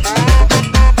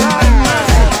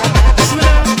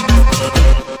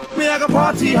 Me I go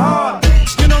party hard.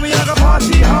 You know me I go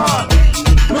party hard.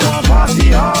 Me want party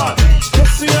hard.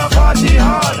 Yes, me I party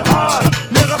hard, hard.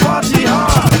 Me I go party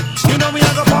hard. You know me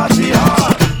I go party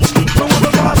hard. Me want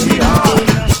to party hard.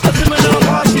 I see me now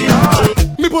party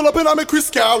hard. Me pull up in a me Chris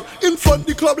car in front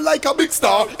the club like a big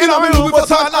star. In a me Louis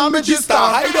Vuitton and me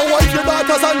G-Star. I don't want your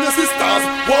daughters and your sisters.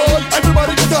 Boy,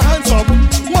 everybody get your hands up.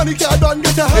 Money can't done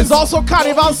get a hand. It's also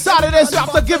Carnival Saturday, so we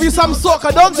have to give you some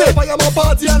soca, don't it? I am a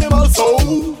party animal, so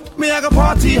me I go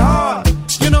party hard.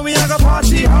 You know me I go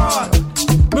party hard.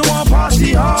 Me want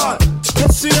party hard.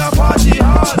 Let's see a party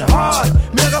hard, hard.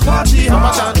 Me I go party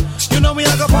hard. You know me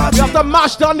I go party. We have to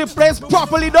mash down the place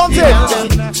properly, don't it?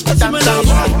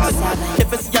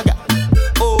 If it's yaga,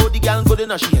 oh the girl good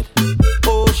in a shade.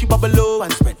 Oh she bubble low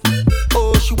and spend.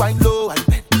 Oh she wine low and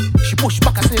bend. She push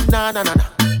back and say na na na na.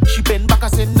 She bend back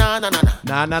and say na na na na.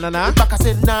 Na na na na. Back and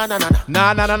say na na na na.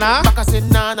 Na na na na. Back and say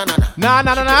na na na na. Na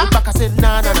na na na. Back and say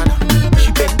na na na na.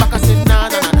 She bend back and say na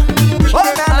na na na. Oh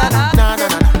na na na na na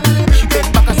na. She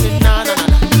bend back and say na na na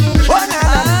na. Oh na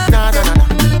na na na na.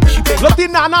 Look, the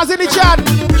nanas in the chat.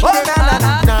 Oh na na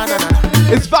na na na.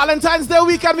 It's Valentine's Day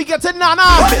weekend, we get to nana.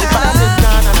 She bend back and say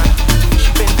na na na.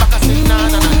 She bend back and say na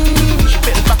na na. She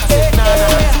bend back and say na na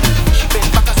na. She bend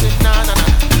back and say na na na.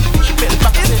 She bend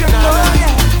back and say na na na.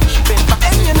 She bend back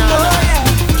and say na na na.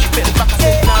 She bend back and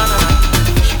say na na na.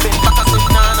 She bend back and say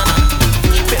na na na.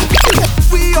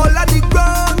 we all on the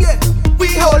ground, yeah. We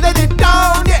holding it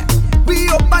down, yeah. We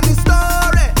up on the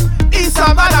story. It's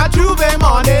Savannah Juve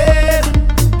morning.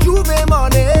 Juve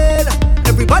morning.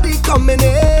 Everybody coming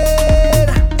in.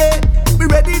 Hey, we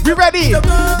ready? We ready.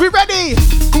 We ready.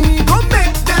 We gon'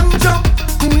 make them jump.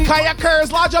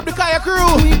 Kayakers, lodge up the kayak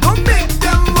crew. We gon' make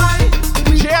them wine.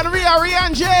 Jay and Ria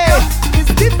and Jay. It's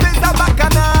the place of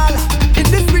Bacchanal. In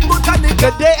this sweet botanic.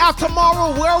 The day after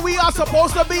tomorrow, where we are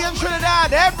supposed to be in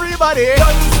Trinidad. Everybody.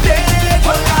 Don't stay,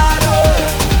 Colorado.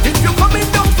 If you're coming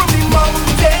down from the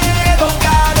mountain,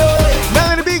 Colorado.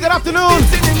 Melanie B, good afternoon.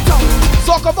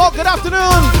 Soccer Ball, good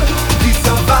afternoon. The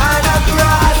Savannah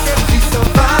grass, the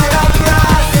Savannah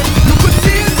grass. You could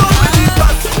see it already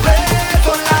past red,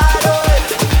 Colorado.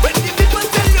 When the people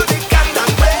tell you they can't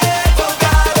wait,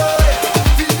 Colorado.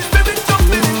 Feel the spirit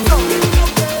jumping in tongue.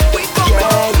 We go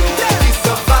back, the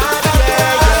Savannah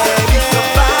grass, the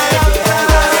Savannah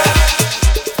grass.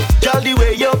 Girl, the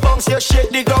way you bounce, you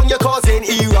shake the ground, you're causing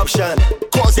eruption.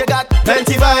 Cause you got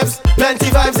plenty vibes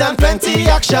and plenty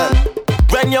action.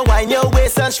 When you wind your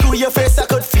waist and screw your face, I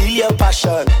could feel your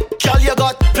passion. Girl, you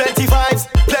got plenty vibes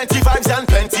and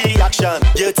plenty action.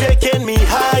 You're taking me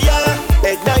higher,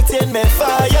 igniting me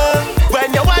fire.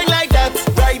 When you wind like that,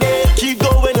 right there, keep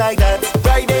going like that,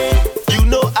 right there. You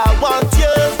know I want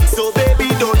you, so baby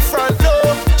don't front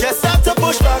low. Just have to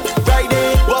push back, right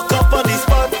there. Walk up on the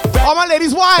spot. Right. All my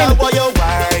ladies, wine. While you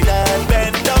wine and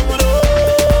bend down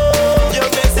low,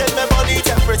 you're raising my body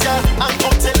temperature. I'm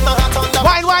putting my heart on the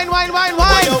wine, wine, wine, wine, wine.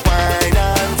 While you wine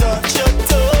and touch your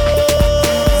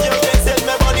toes, you're raising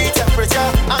my body temperature.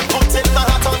 I'm putting my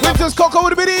heart on the Winter's Cocoa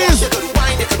with the biddies. You could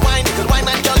wine, you could wine, you could wine,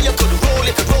 and girl, you could roll,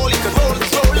 you could roll, you could roll,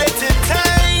 roll it in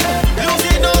time.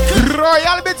 Losing no good.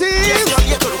 Royal Bitties. Yes, girl,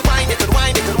 you could wine, you could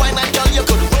wine, you could wine, and girl, you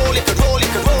could roll, you could roll, you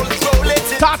could roll, roll it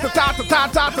in ta ta ta ta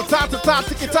ta ta ta ta ta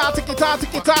tiki ta tiki ta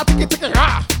tiki ta tiki tiki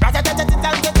ah.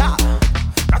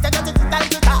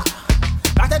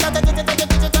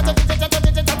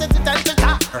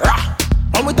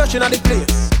 When we touching on the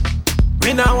place,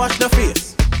 we now wash the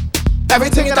face.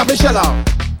 Everything in a Michelle out.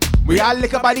 We all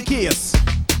lick up by the case.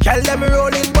 Girl them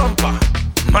rolling bumper,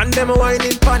 man them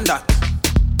whining panda.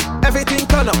 Everything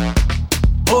turn up,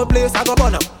 whole place I go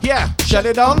burn up. Yeah, shell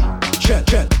it down. Shell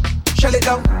it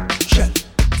down, shell.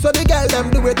 So the girl them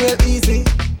do it real easy,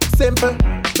 simple,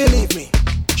 believe me.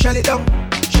 Shell it down,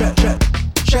 shell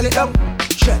it down,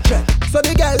 shell. So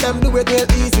the girl them do it real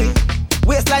easy.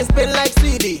 Waistline spin like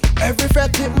CD, every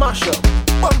fret it mash up.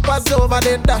 Bumpers over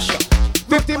the dash up.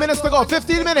 15 minutes to go,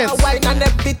 15 minutes. Wine and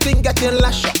everything getting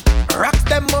lash up. Rocks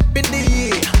them up in the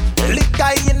air.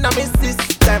 Liquor in my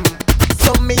system.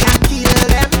 So me I kill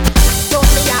them. So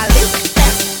me I lift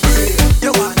them.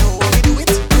 You wanna know how we do it?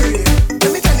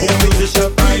 Let me tell you.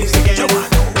 You wanna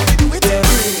know how we do it?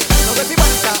 Now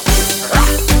everybody start.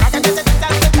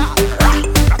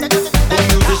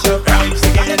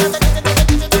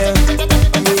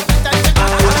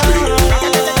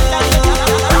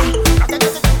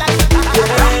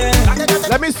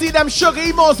 Let me see them sugar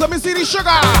emos. Let me see the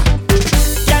sugar.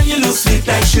 Can you look sweet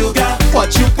like sugar?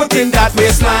 What you put in that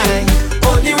waistline?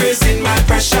 Only raising my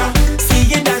pressure.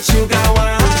 Seeing that sugar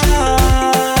wine.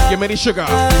 Give me the sugar.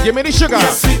 Give me the sugar.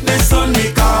 Your sweetness on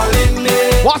me calling me.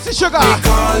 What's the sugar? Me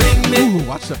calling me. Ooh,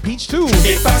 watch the peach too.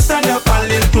 If I stand up a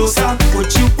little closer,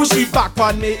 would you push it back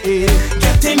on me?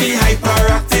 Getting me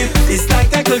hyperactive. It's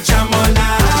like I could jam all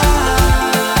night.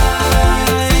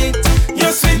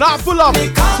 You're sweet. Not full up.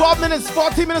 12 minutes,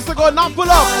 14 minutes to go. Not full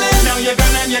up. Now you're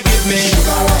gonna you give me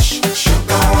sugar rush,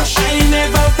 sugar rush. I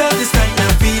never felt this kind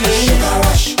of feeling. Sugar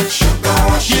rush, sugar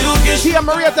rush. Tia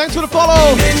Maria, thanks for the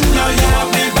follow.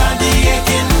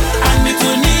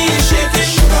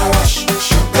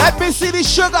 Let me see the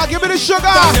sugar. Give me the sugar.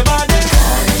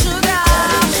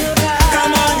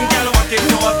 Come on, girl, walk it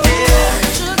up there.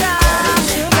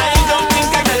 I don't think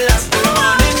I can last the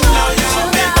morning. Now you have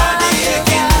my body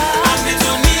aching, and me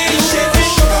too need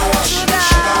shaking.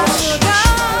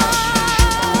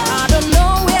 I don't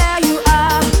know where you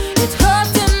are. It's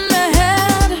hurting my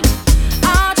head.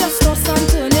 I just know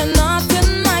something you're not in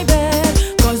my bed.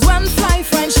 'Cause when fly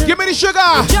friendship, give me the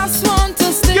sugar. Just want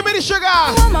to stay. Give me the sugar.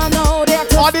 Woman, know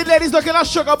that. All the ladies looking at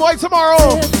Sugar Boy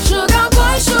tomorrow. Sugar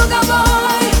boy,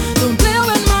 don't play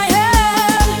with my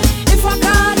head. If I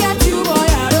can't get you, boy,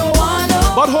 I don't wanna.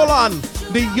 But hold on,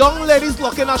 the young ladies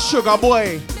looking at Sugar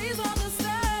Boy.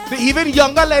 The even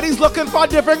younger ladies looking for a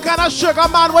different kind of sugar,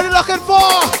 man. What are you looking for?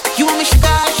 You want me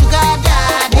sugar, sugar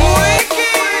daddy.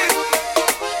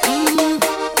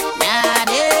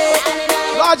 Daddy.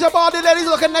 Large up all the ladies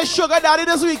looking at Sugar Daddy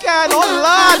this weekend. Oh,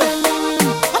 Lord.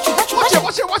 Watch it,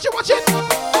 watch it, watch it, watch it.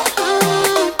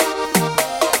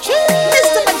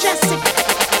 Mr. Mejustik.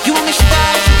 You want me sugar,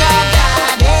 sugar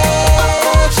daddy.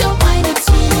 Oh, you're wine and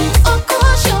sweet. Oh,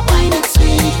 gosh, you're wine and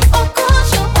sweet. Oh,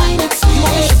 gosh, you're wine and sweet. You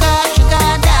want me sugar, sugar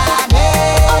daddy.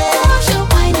 Oh, gosh, you're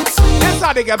wine and sweet. This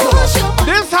how they get pulled up.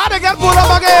 This how they get pulled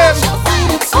up again.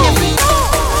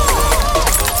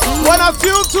 When I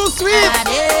feel too sweet.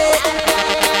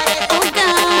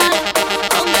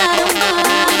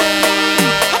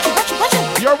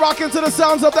 You're rocking to the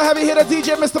sounds of the heavy hitter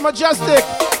DJ, Mr. Mejustik.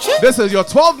 This is your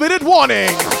 12-minute warning.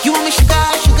 You want me sugar,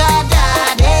 sugar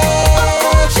daddy.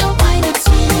 Oh, you're wine and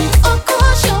sweet. Oh,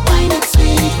 gosh, you're wine and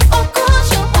sweet. Oh,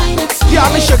 gosh, you're wine and sweet. Yeah,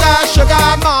 me sugar,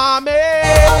 sugar, mommy.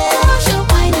 Oh, gosh, you're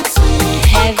wine and sweet.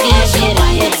 Heavy hitter.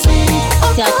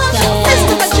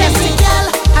 Mr. Mejustik, girl,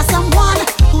 as someone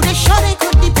who they sure they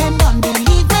could depend on,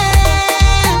 believe me.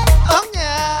 Oh,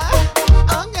 yeah.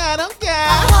 Oh, God, oh,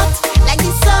 God. Hot like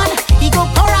the sun, he go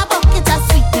pour a bucket of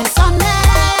sweetness on me.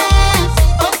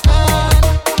 Oh, God,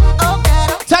 oh, God.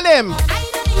 Tell him. I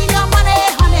don't need your money,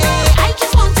 honey. I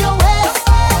just want your waist.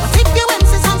 But if you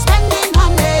insist on spending,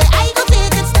 honey, I go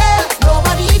take it still.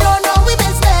 Nobody don't know we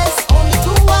business. Only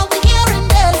two are we hearing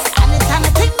this. And it's time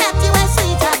to think that you are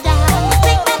sweeter than.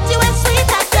 Think that you are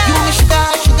sweeter than. You want me sugar,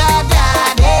 sugar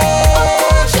daddy. Oh,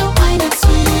 gosh, you're wine and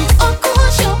sweet. Oh,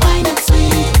 gosh, you're wine and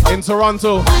sweet. In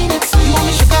Toronto, Wine and sweet. You want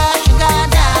me sugar, sugar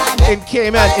daddy. in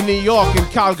Cayman, in New York, in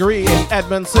Calgary, in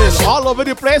Edmonton, all over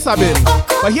the place I've been.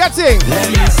 But here thing. Let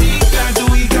me see, can do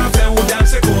we can fair with them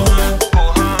say go on.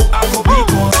 I go be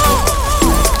go on.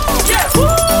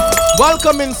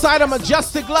 Welcome inside a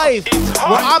Mejustik life,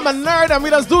 where I'm a nerd and we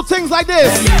just do things like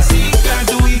this. Let me see, can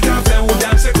do we can fair with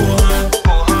them say go on.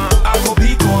 I go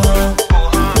be go on.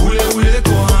 Ule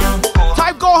go on.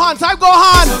 Type Gohan, type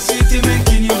Gohan. So city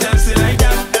making you dance it like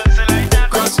that.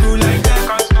 Cross through like that.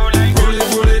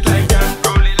 Roll it like that.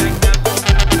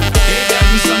 Hey, girl,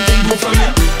 do something good for me.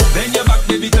 Then your back,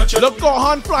 baby, touch your Look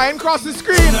Gohan flying across the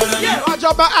screen. Watch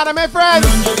out my anime friends.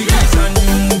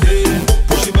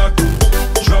 push it back,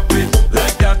 drop it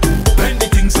like that. When the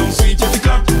thing so sweet, you pick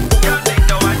up.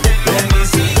 Let me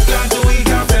see, can do we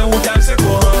can fair with them say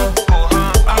go on.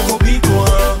 I go be go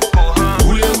on.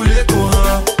 Ule go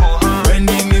on. When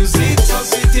the music so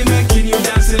sweet, it making you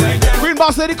dance it like that. Green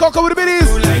Boss Lady Coco with the biddies.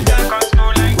 Like that.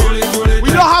 Roll it We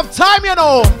don't have time, you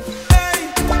know.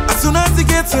 As soon as he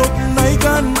gets up, I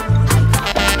can.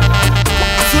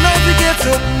 As soon as he gets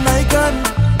up, I can.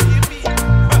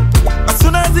 As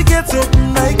soon as he gets up,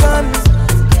 I can.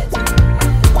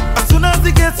 As soon as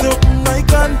he gets up, I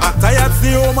can. I'm tired,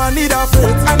 stay home, I need a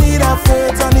fit. I need a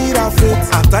fit, I need a fit.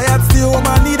 I'm tired, stay home,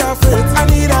 I need a fit. I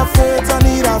need a fit, I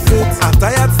need a fit. I'm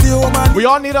tired, stay home, I need We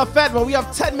all need a fed, but we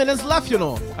have 10 minutes left, you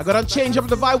know. I gotta change up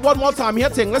the vibe one more time. Here,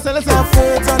 thing. Listen, listen. a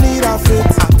fit, I need a fit.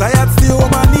 I'm tired, stay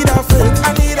home, I need a fit.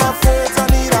 I need a fit, I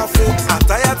need a fit. I'm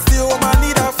tired, stay home, I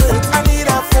need a fit. I need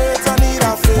a fit, I need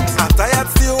a fit. I'm tired,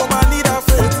 stay home, I need a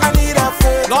fit. I need a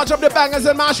fit. Launch up the bangers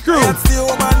and mash crew. Tired, stay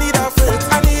home, I need a fit.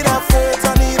 I need a fit,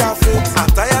 I need a fit. I'm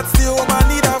tired, stay home, I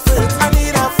need a fit. I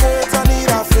need a fit, I need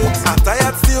a fit. I'm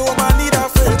tired, stay home, I need a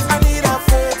fit. I need a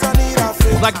fit, I need a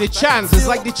fit. It's like the chance, it's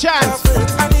like the chance.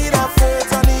 I need a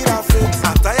fit, I need a fit.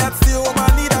 I'm tired, stay home, I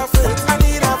need a fit. I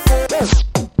need a fit.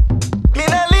 Me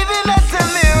not living until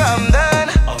me I'm done.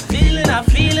 I'm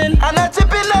feeling. I'm not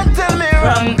tipping until me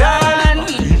I'm done.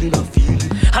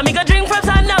 I make a drink from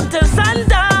sun up till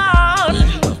sundown.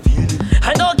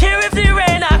 I don't care if the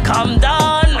rain I come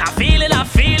down. I'm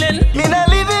feeling. Me not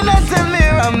living until me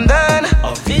I'm done.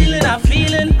 I'm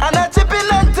feeling. I'm not tipping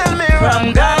until me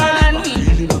I'm done.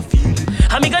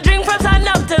 I make a drink from sun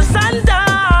up till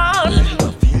sundown.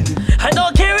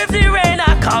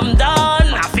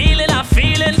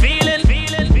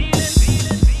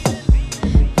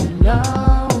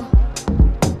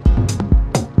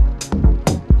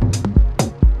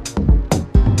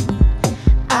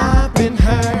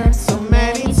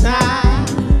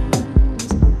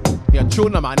 Here,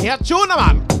 tuna man. Here, tuna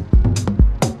man.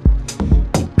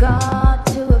 Got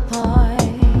to a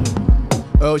point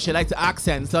Oh, she likes the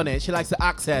accents, on it. She likes the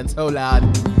accents. Oh, lad.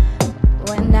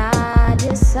 when I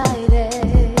decided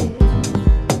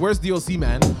Where's DOC,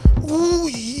 man? Ooh,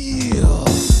 yeah.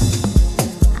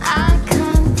 I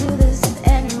can't do this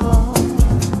anymore.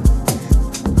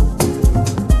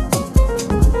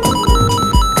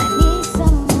 I need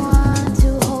someone to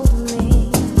hold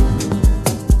me.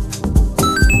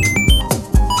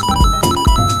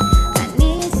 I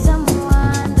need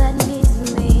someone that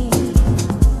needs me.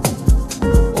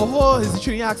 Oh, is the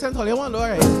Trinity accent? All you want, all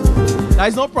right.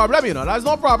 That's no problem, you know. That's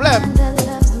no problem.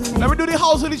 Let me do the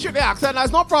house with the Trinity accent.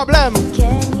 That's no problem.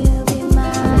 Can you be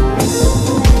my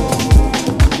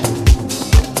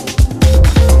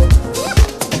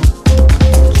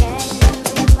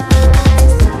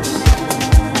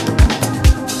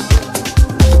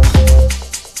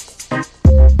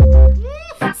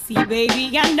See,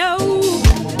 baby, I know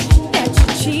that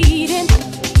you're cheating.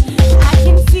 I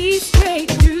can see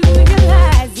straight through your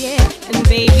lies, yeah. And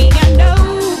baby, I know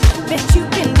that you've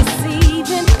been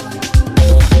deceiving.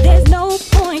 There's no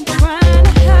point trying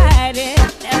to hide it.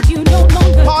 Now you no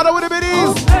longer Harder with the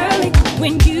biddies. early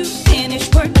when you finish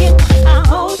working. I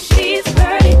hope she's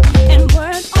hurting and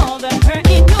worth all the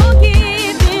hurting you're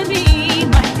giving me,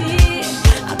 my dear.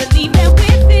 I believe that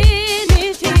we're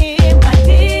finished here, my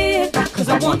dear. Cause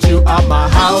I want you at my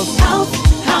house.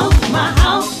 House, my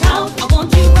house, house. I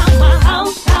want you at my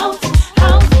house,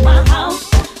 my house.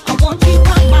 I want you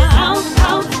at my house,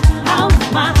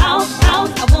 my house.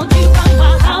 I want you at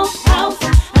my house,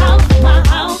 my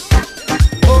house.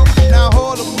 Oh, now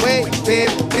hold on, wait,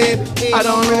 baby. I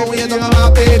don't know when you're talking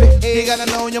about, baby. You gotta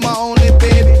know you're my only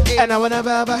baby. And I will never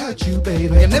ever hurt you,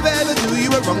 baby. I never ever do you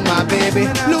wrong, my baby.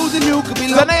 Losing you could be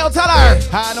So now tell her.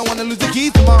 I don't wanna lose the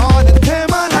keys to my heart and tear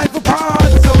my life apart.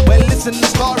 So well, listen to the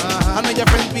story. I know your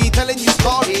friends be telling you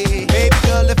story. Baby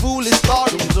girl, the fool is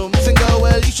starting. Single,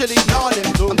 well, you should ignore them.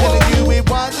 I'm telling you it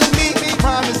wasn't me.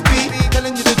 Promise me,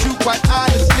 telling you the truth quite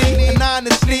honestly. And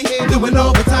honestly, doing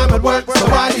overtime at work. So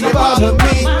why do you bother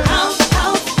me? My house,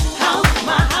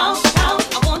 my house.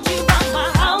 I want you at my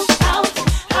house,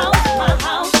 my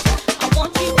house. I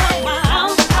want you at my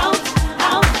house,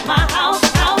 my house.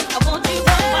 I want you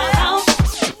at my house.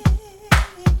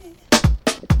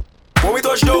 When we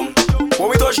touch down,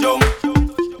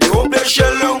 the whole place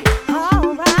shell down.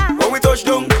 When we touch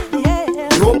down,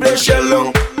 the whole place shell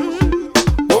down.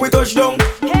 When we touch down,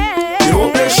 the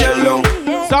whole place shell down.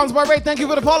 Sounds about right. Thank you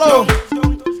for the follow.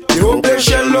 The whole place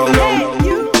shell down.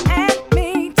 You and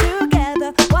me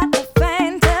together, what a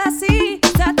fantasy,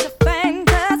 such a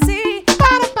fantasy.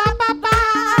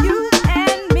 You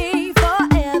and me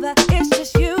forever, it's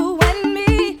just you and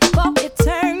me. For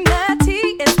eternity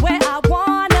is where I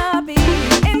wanna be.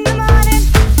 In the morning,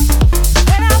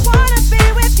 when I wanna be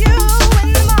with you. In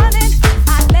the morning,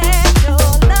 I let your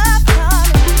love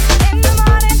come in. In the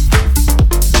morning,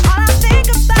 all I think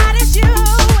about is you.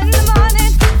 In the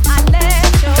morning, I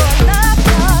let your love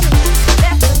come in.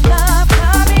 Let your love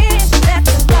come in. Let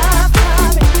your love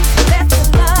come in. Let your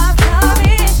love come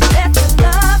in. Let your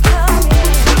love come in.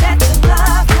 Let your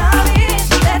love come in.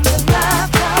 Let your love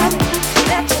come in.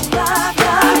 Let your love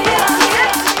come in.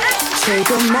 Take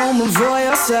a moment for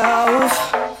yourself.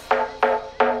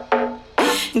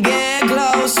 Get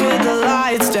close with the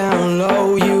lights down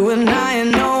low. You and I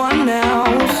and no one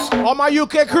else. All my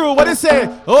UK crew, what it say?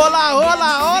 Hola,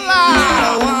 hola, hola.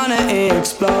 I wanna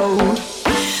explode.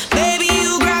 Baby,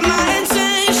 you grab my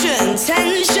attention.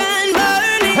 Tension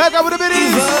burning. Heck up with the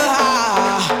biddies.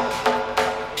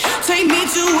 Take me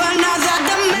to another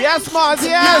dimension. Yes, Mars,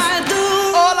 yes.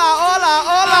 Hola, hola,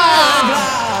 hola.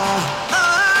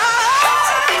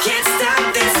 I can't stop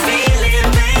this feeling,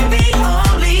 baby.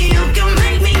 Only you can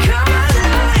make me come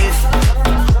alive.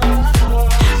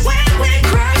 When we're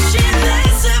crashing,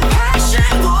 there's a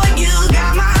passion. Boy, you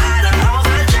got my heart on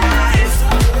overdrive.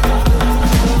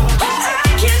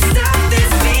 I can't stop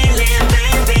this feeling,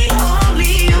 baby.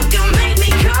 Only you can make me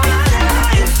come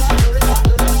alive.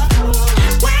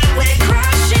 When we're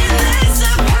crashing, there's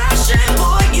a passion.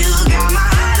 Boy, you got my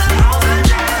heart on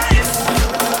overdrive.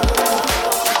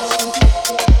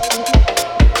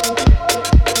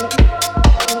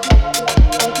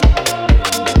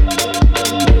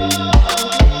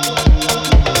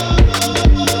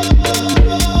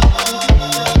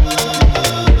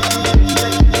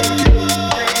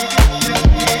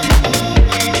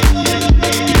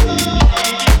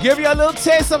 Give you a little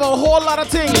taste of a whole lot of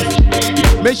things.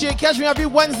 Make sure you catch me every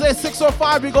Wednesday,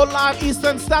 6:05. We go live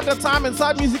Eastern Standard Time.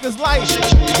 Inside Music is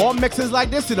Live. More mixes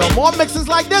like this, you know. More mixes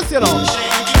like this, you know.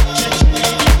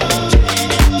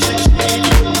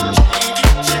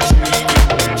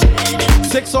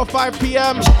 till 5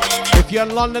 p.m. If you're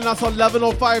in London, that's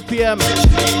 11:05 p.m.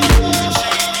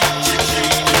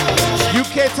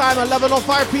 UK time,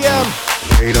 11:05 p.m.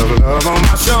 Weight of love on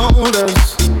my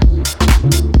shoulders.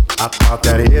 I thought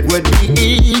that it would be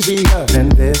easier than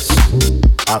this.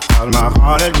 I thought my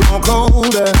heart had grown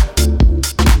colder.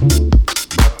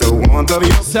 But the warmth of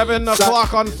your 7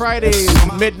 o'clock on Friday,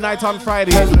 midnight on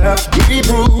Friday. You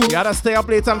gotta stay up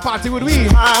late and party with me.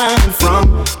 Hiding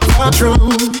from the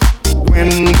truth. When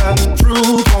the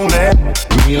truth won't let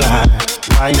me lie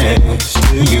right next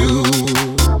to you.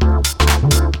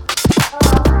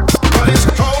 But it's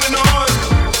holding on,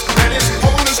 and it's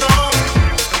holding strong.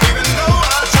 Even though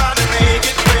I try to make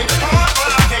it break apart,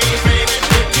 but I can't make it.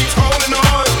 It keeps holding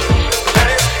on, and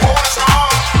it's holding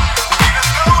strong. Even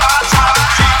though I try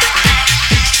to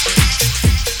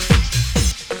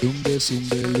Lumbe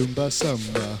sumbe lumba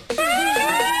samba.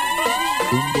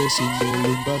 Lumbe sumbe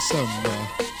lumba samba.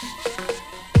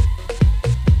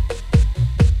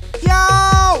 Yo,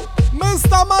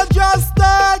 Mr.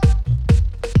 Mejustik.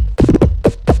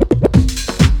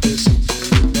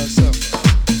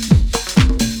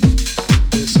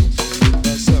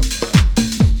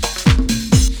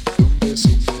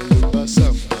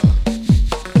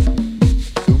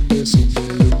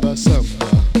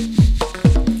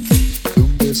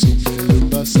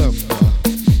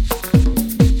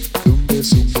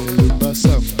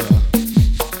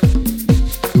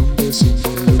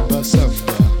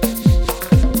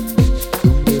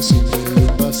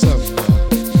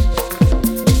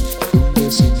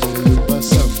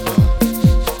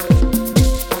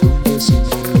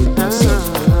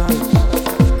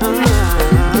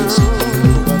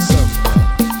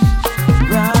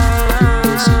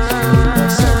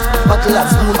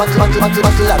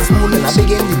 Buckle and smooth and I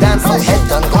begin the dance. Head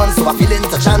done gone, so I feel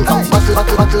into chant.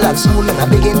 Buckle and smooth and I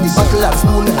begin the buckle and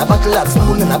smooth and I buckle and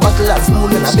smooth and I buckle and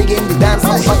smooth and I begin the dance.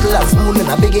 Buckle and smooth and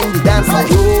I begin the dance.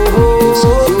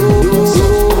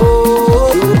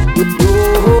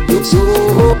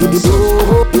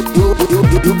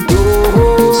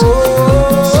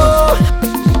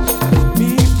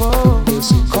 People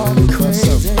call me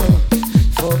crazy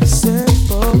for the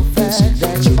simple fact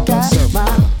that you got my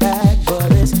back,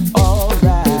 but it's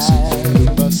alright.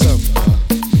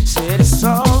 Said it's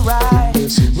alright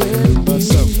with me,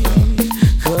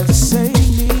 'cause it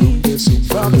saved me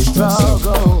from the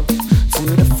struggle to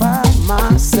define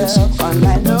myself.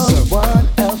 Unlike no one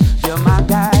else, you're my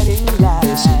guiding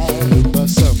light.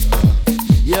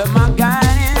 You're my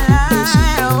guiding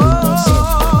light. Oh,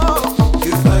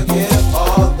 you forgive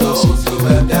all those who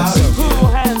have doubted you.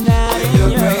 With your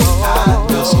grace, I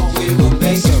know we will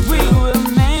make it. With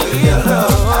your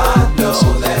love, I know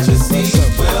that your seed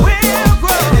will grow,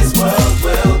 and this world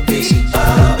will be a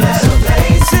better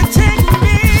place. So take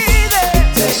me there.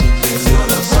 Take me to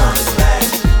the promised land.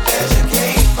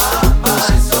 Educate my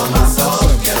mind so my soul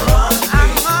can run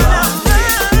free.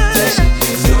 Take me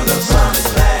to the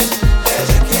promised land.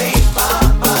 Educate my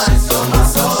mind so my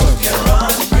soul can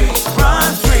run free.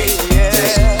 Run free, yeah.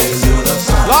 Take me to the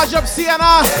promised Lodge up,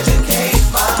 Sienna. Educate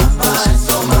my mind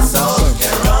so my soul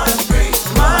can run free.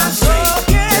 My soul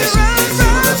can run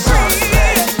free.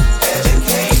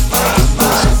 Educate my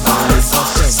mind.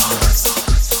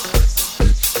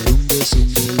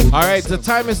 All right, the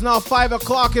time is now 5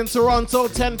 o'clock in Toronto,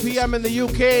 10 p.m. in the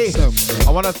UK.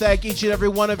 I want to thank each and every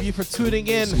one of you for tuning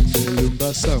in.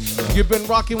 You've been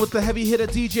rocking with the heavy hitter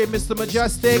DJ, Mr.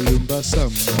 Mejustik,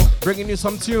 bringing you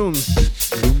some tunes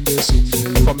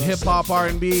from hip-hop,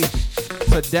 R&B,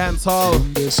 to dancehall,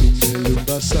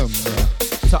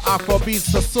 to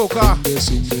Afrobeats, to soca,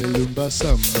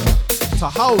 to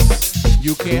house,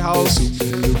 UK house,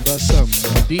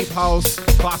 deep house,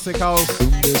 classic house.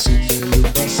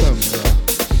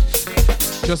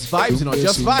 Just vibes, you know,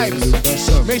 just vibes.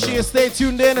 Make sure you stay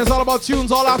tuned in. It's all about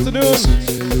tunes all afternoon.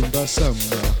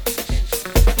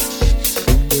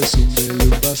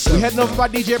 We're heading over by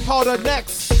DJ Powder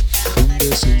next.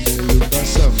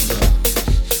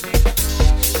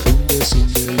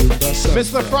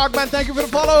 Mr. Frogman, thank you for the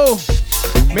follow.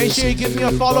 Make sure you give me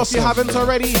a follow if you haven't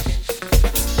already.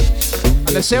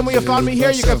 And the same way you found me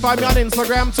here, you can find me on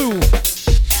Instagram too.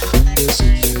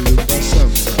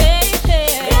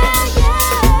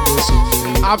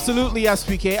 Absolutely,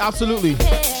 SPK, absolutely.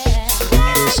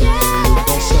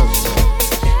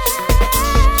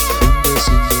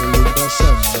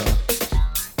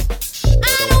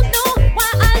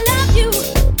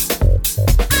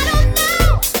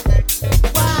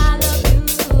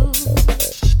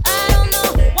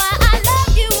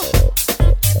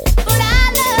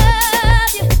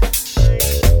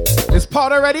 Is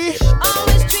Powder ready?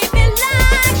 Always treat me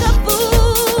like a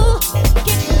fool.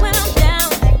 Get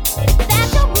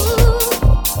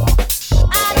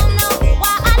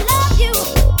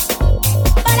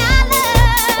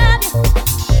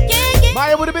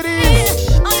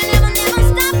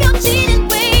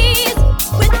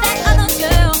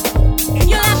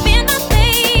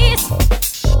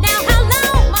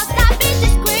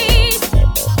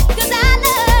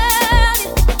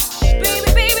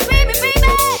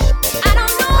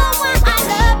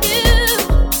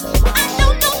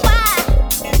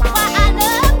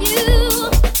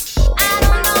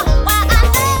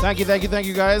thank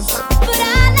you guys.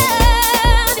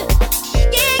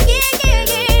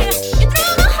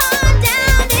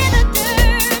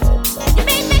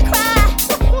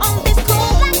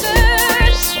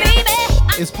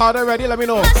 Is powder ready? Let me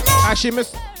know. Actually,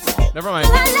 miss. Never mind.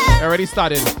 Already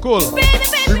started. Cool.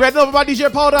 We ready over by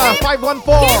DJ Powder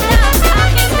 514.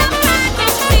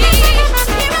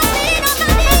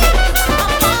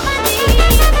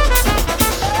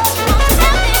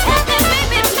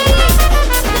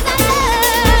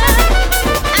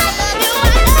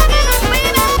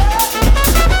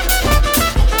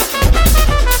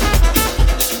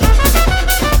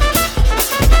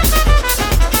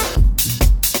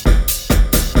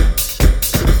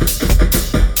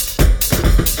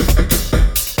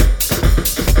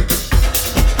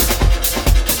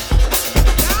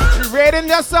 In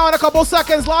that sound, a couple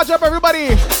seconds. Lodge up, everybody.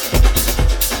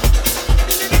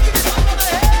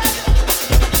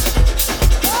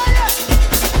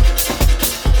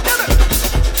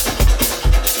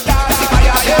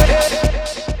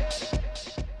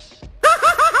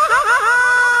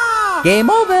 Game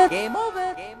over. Game over.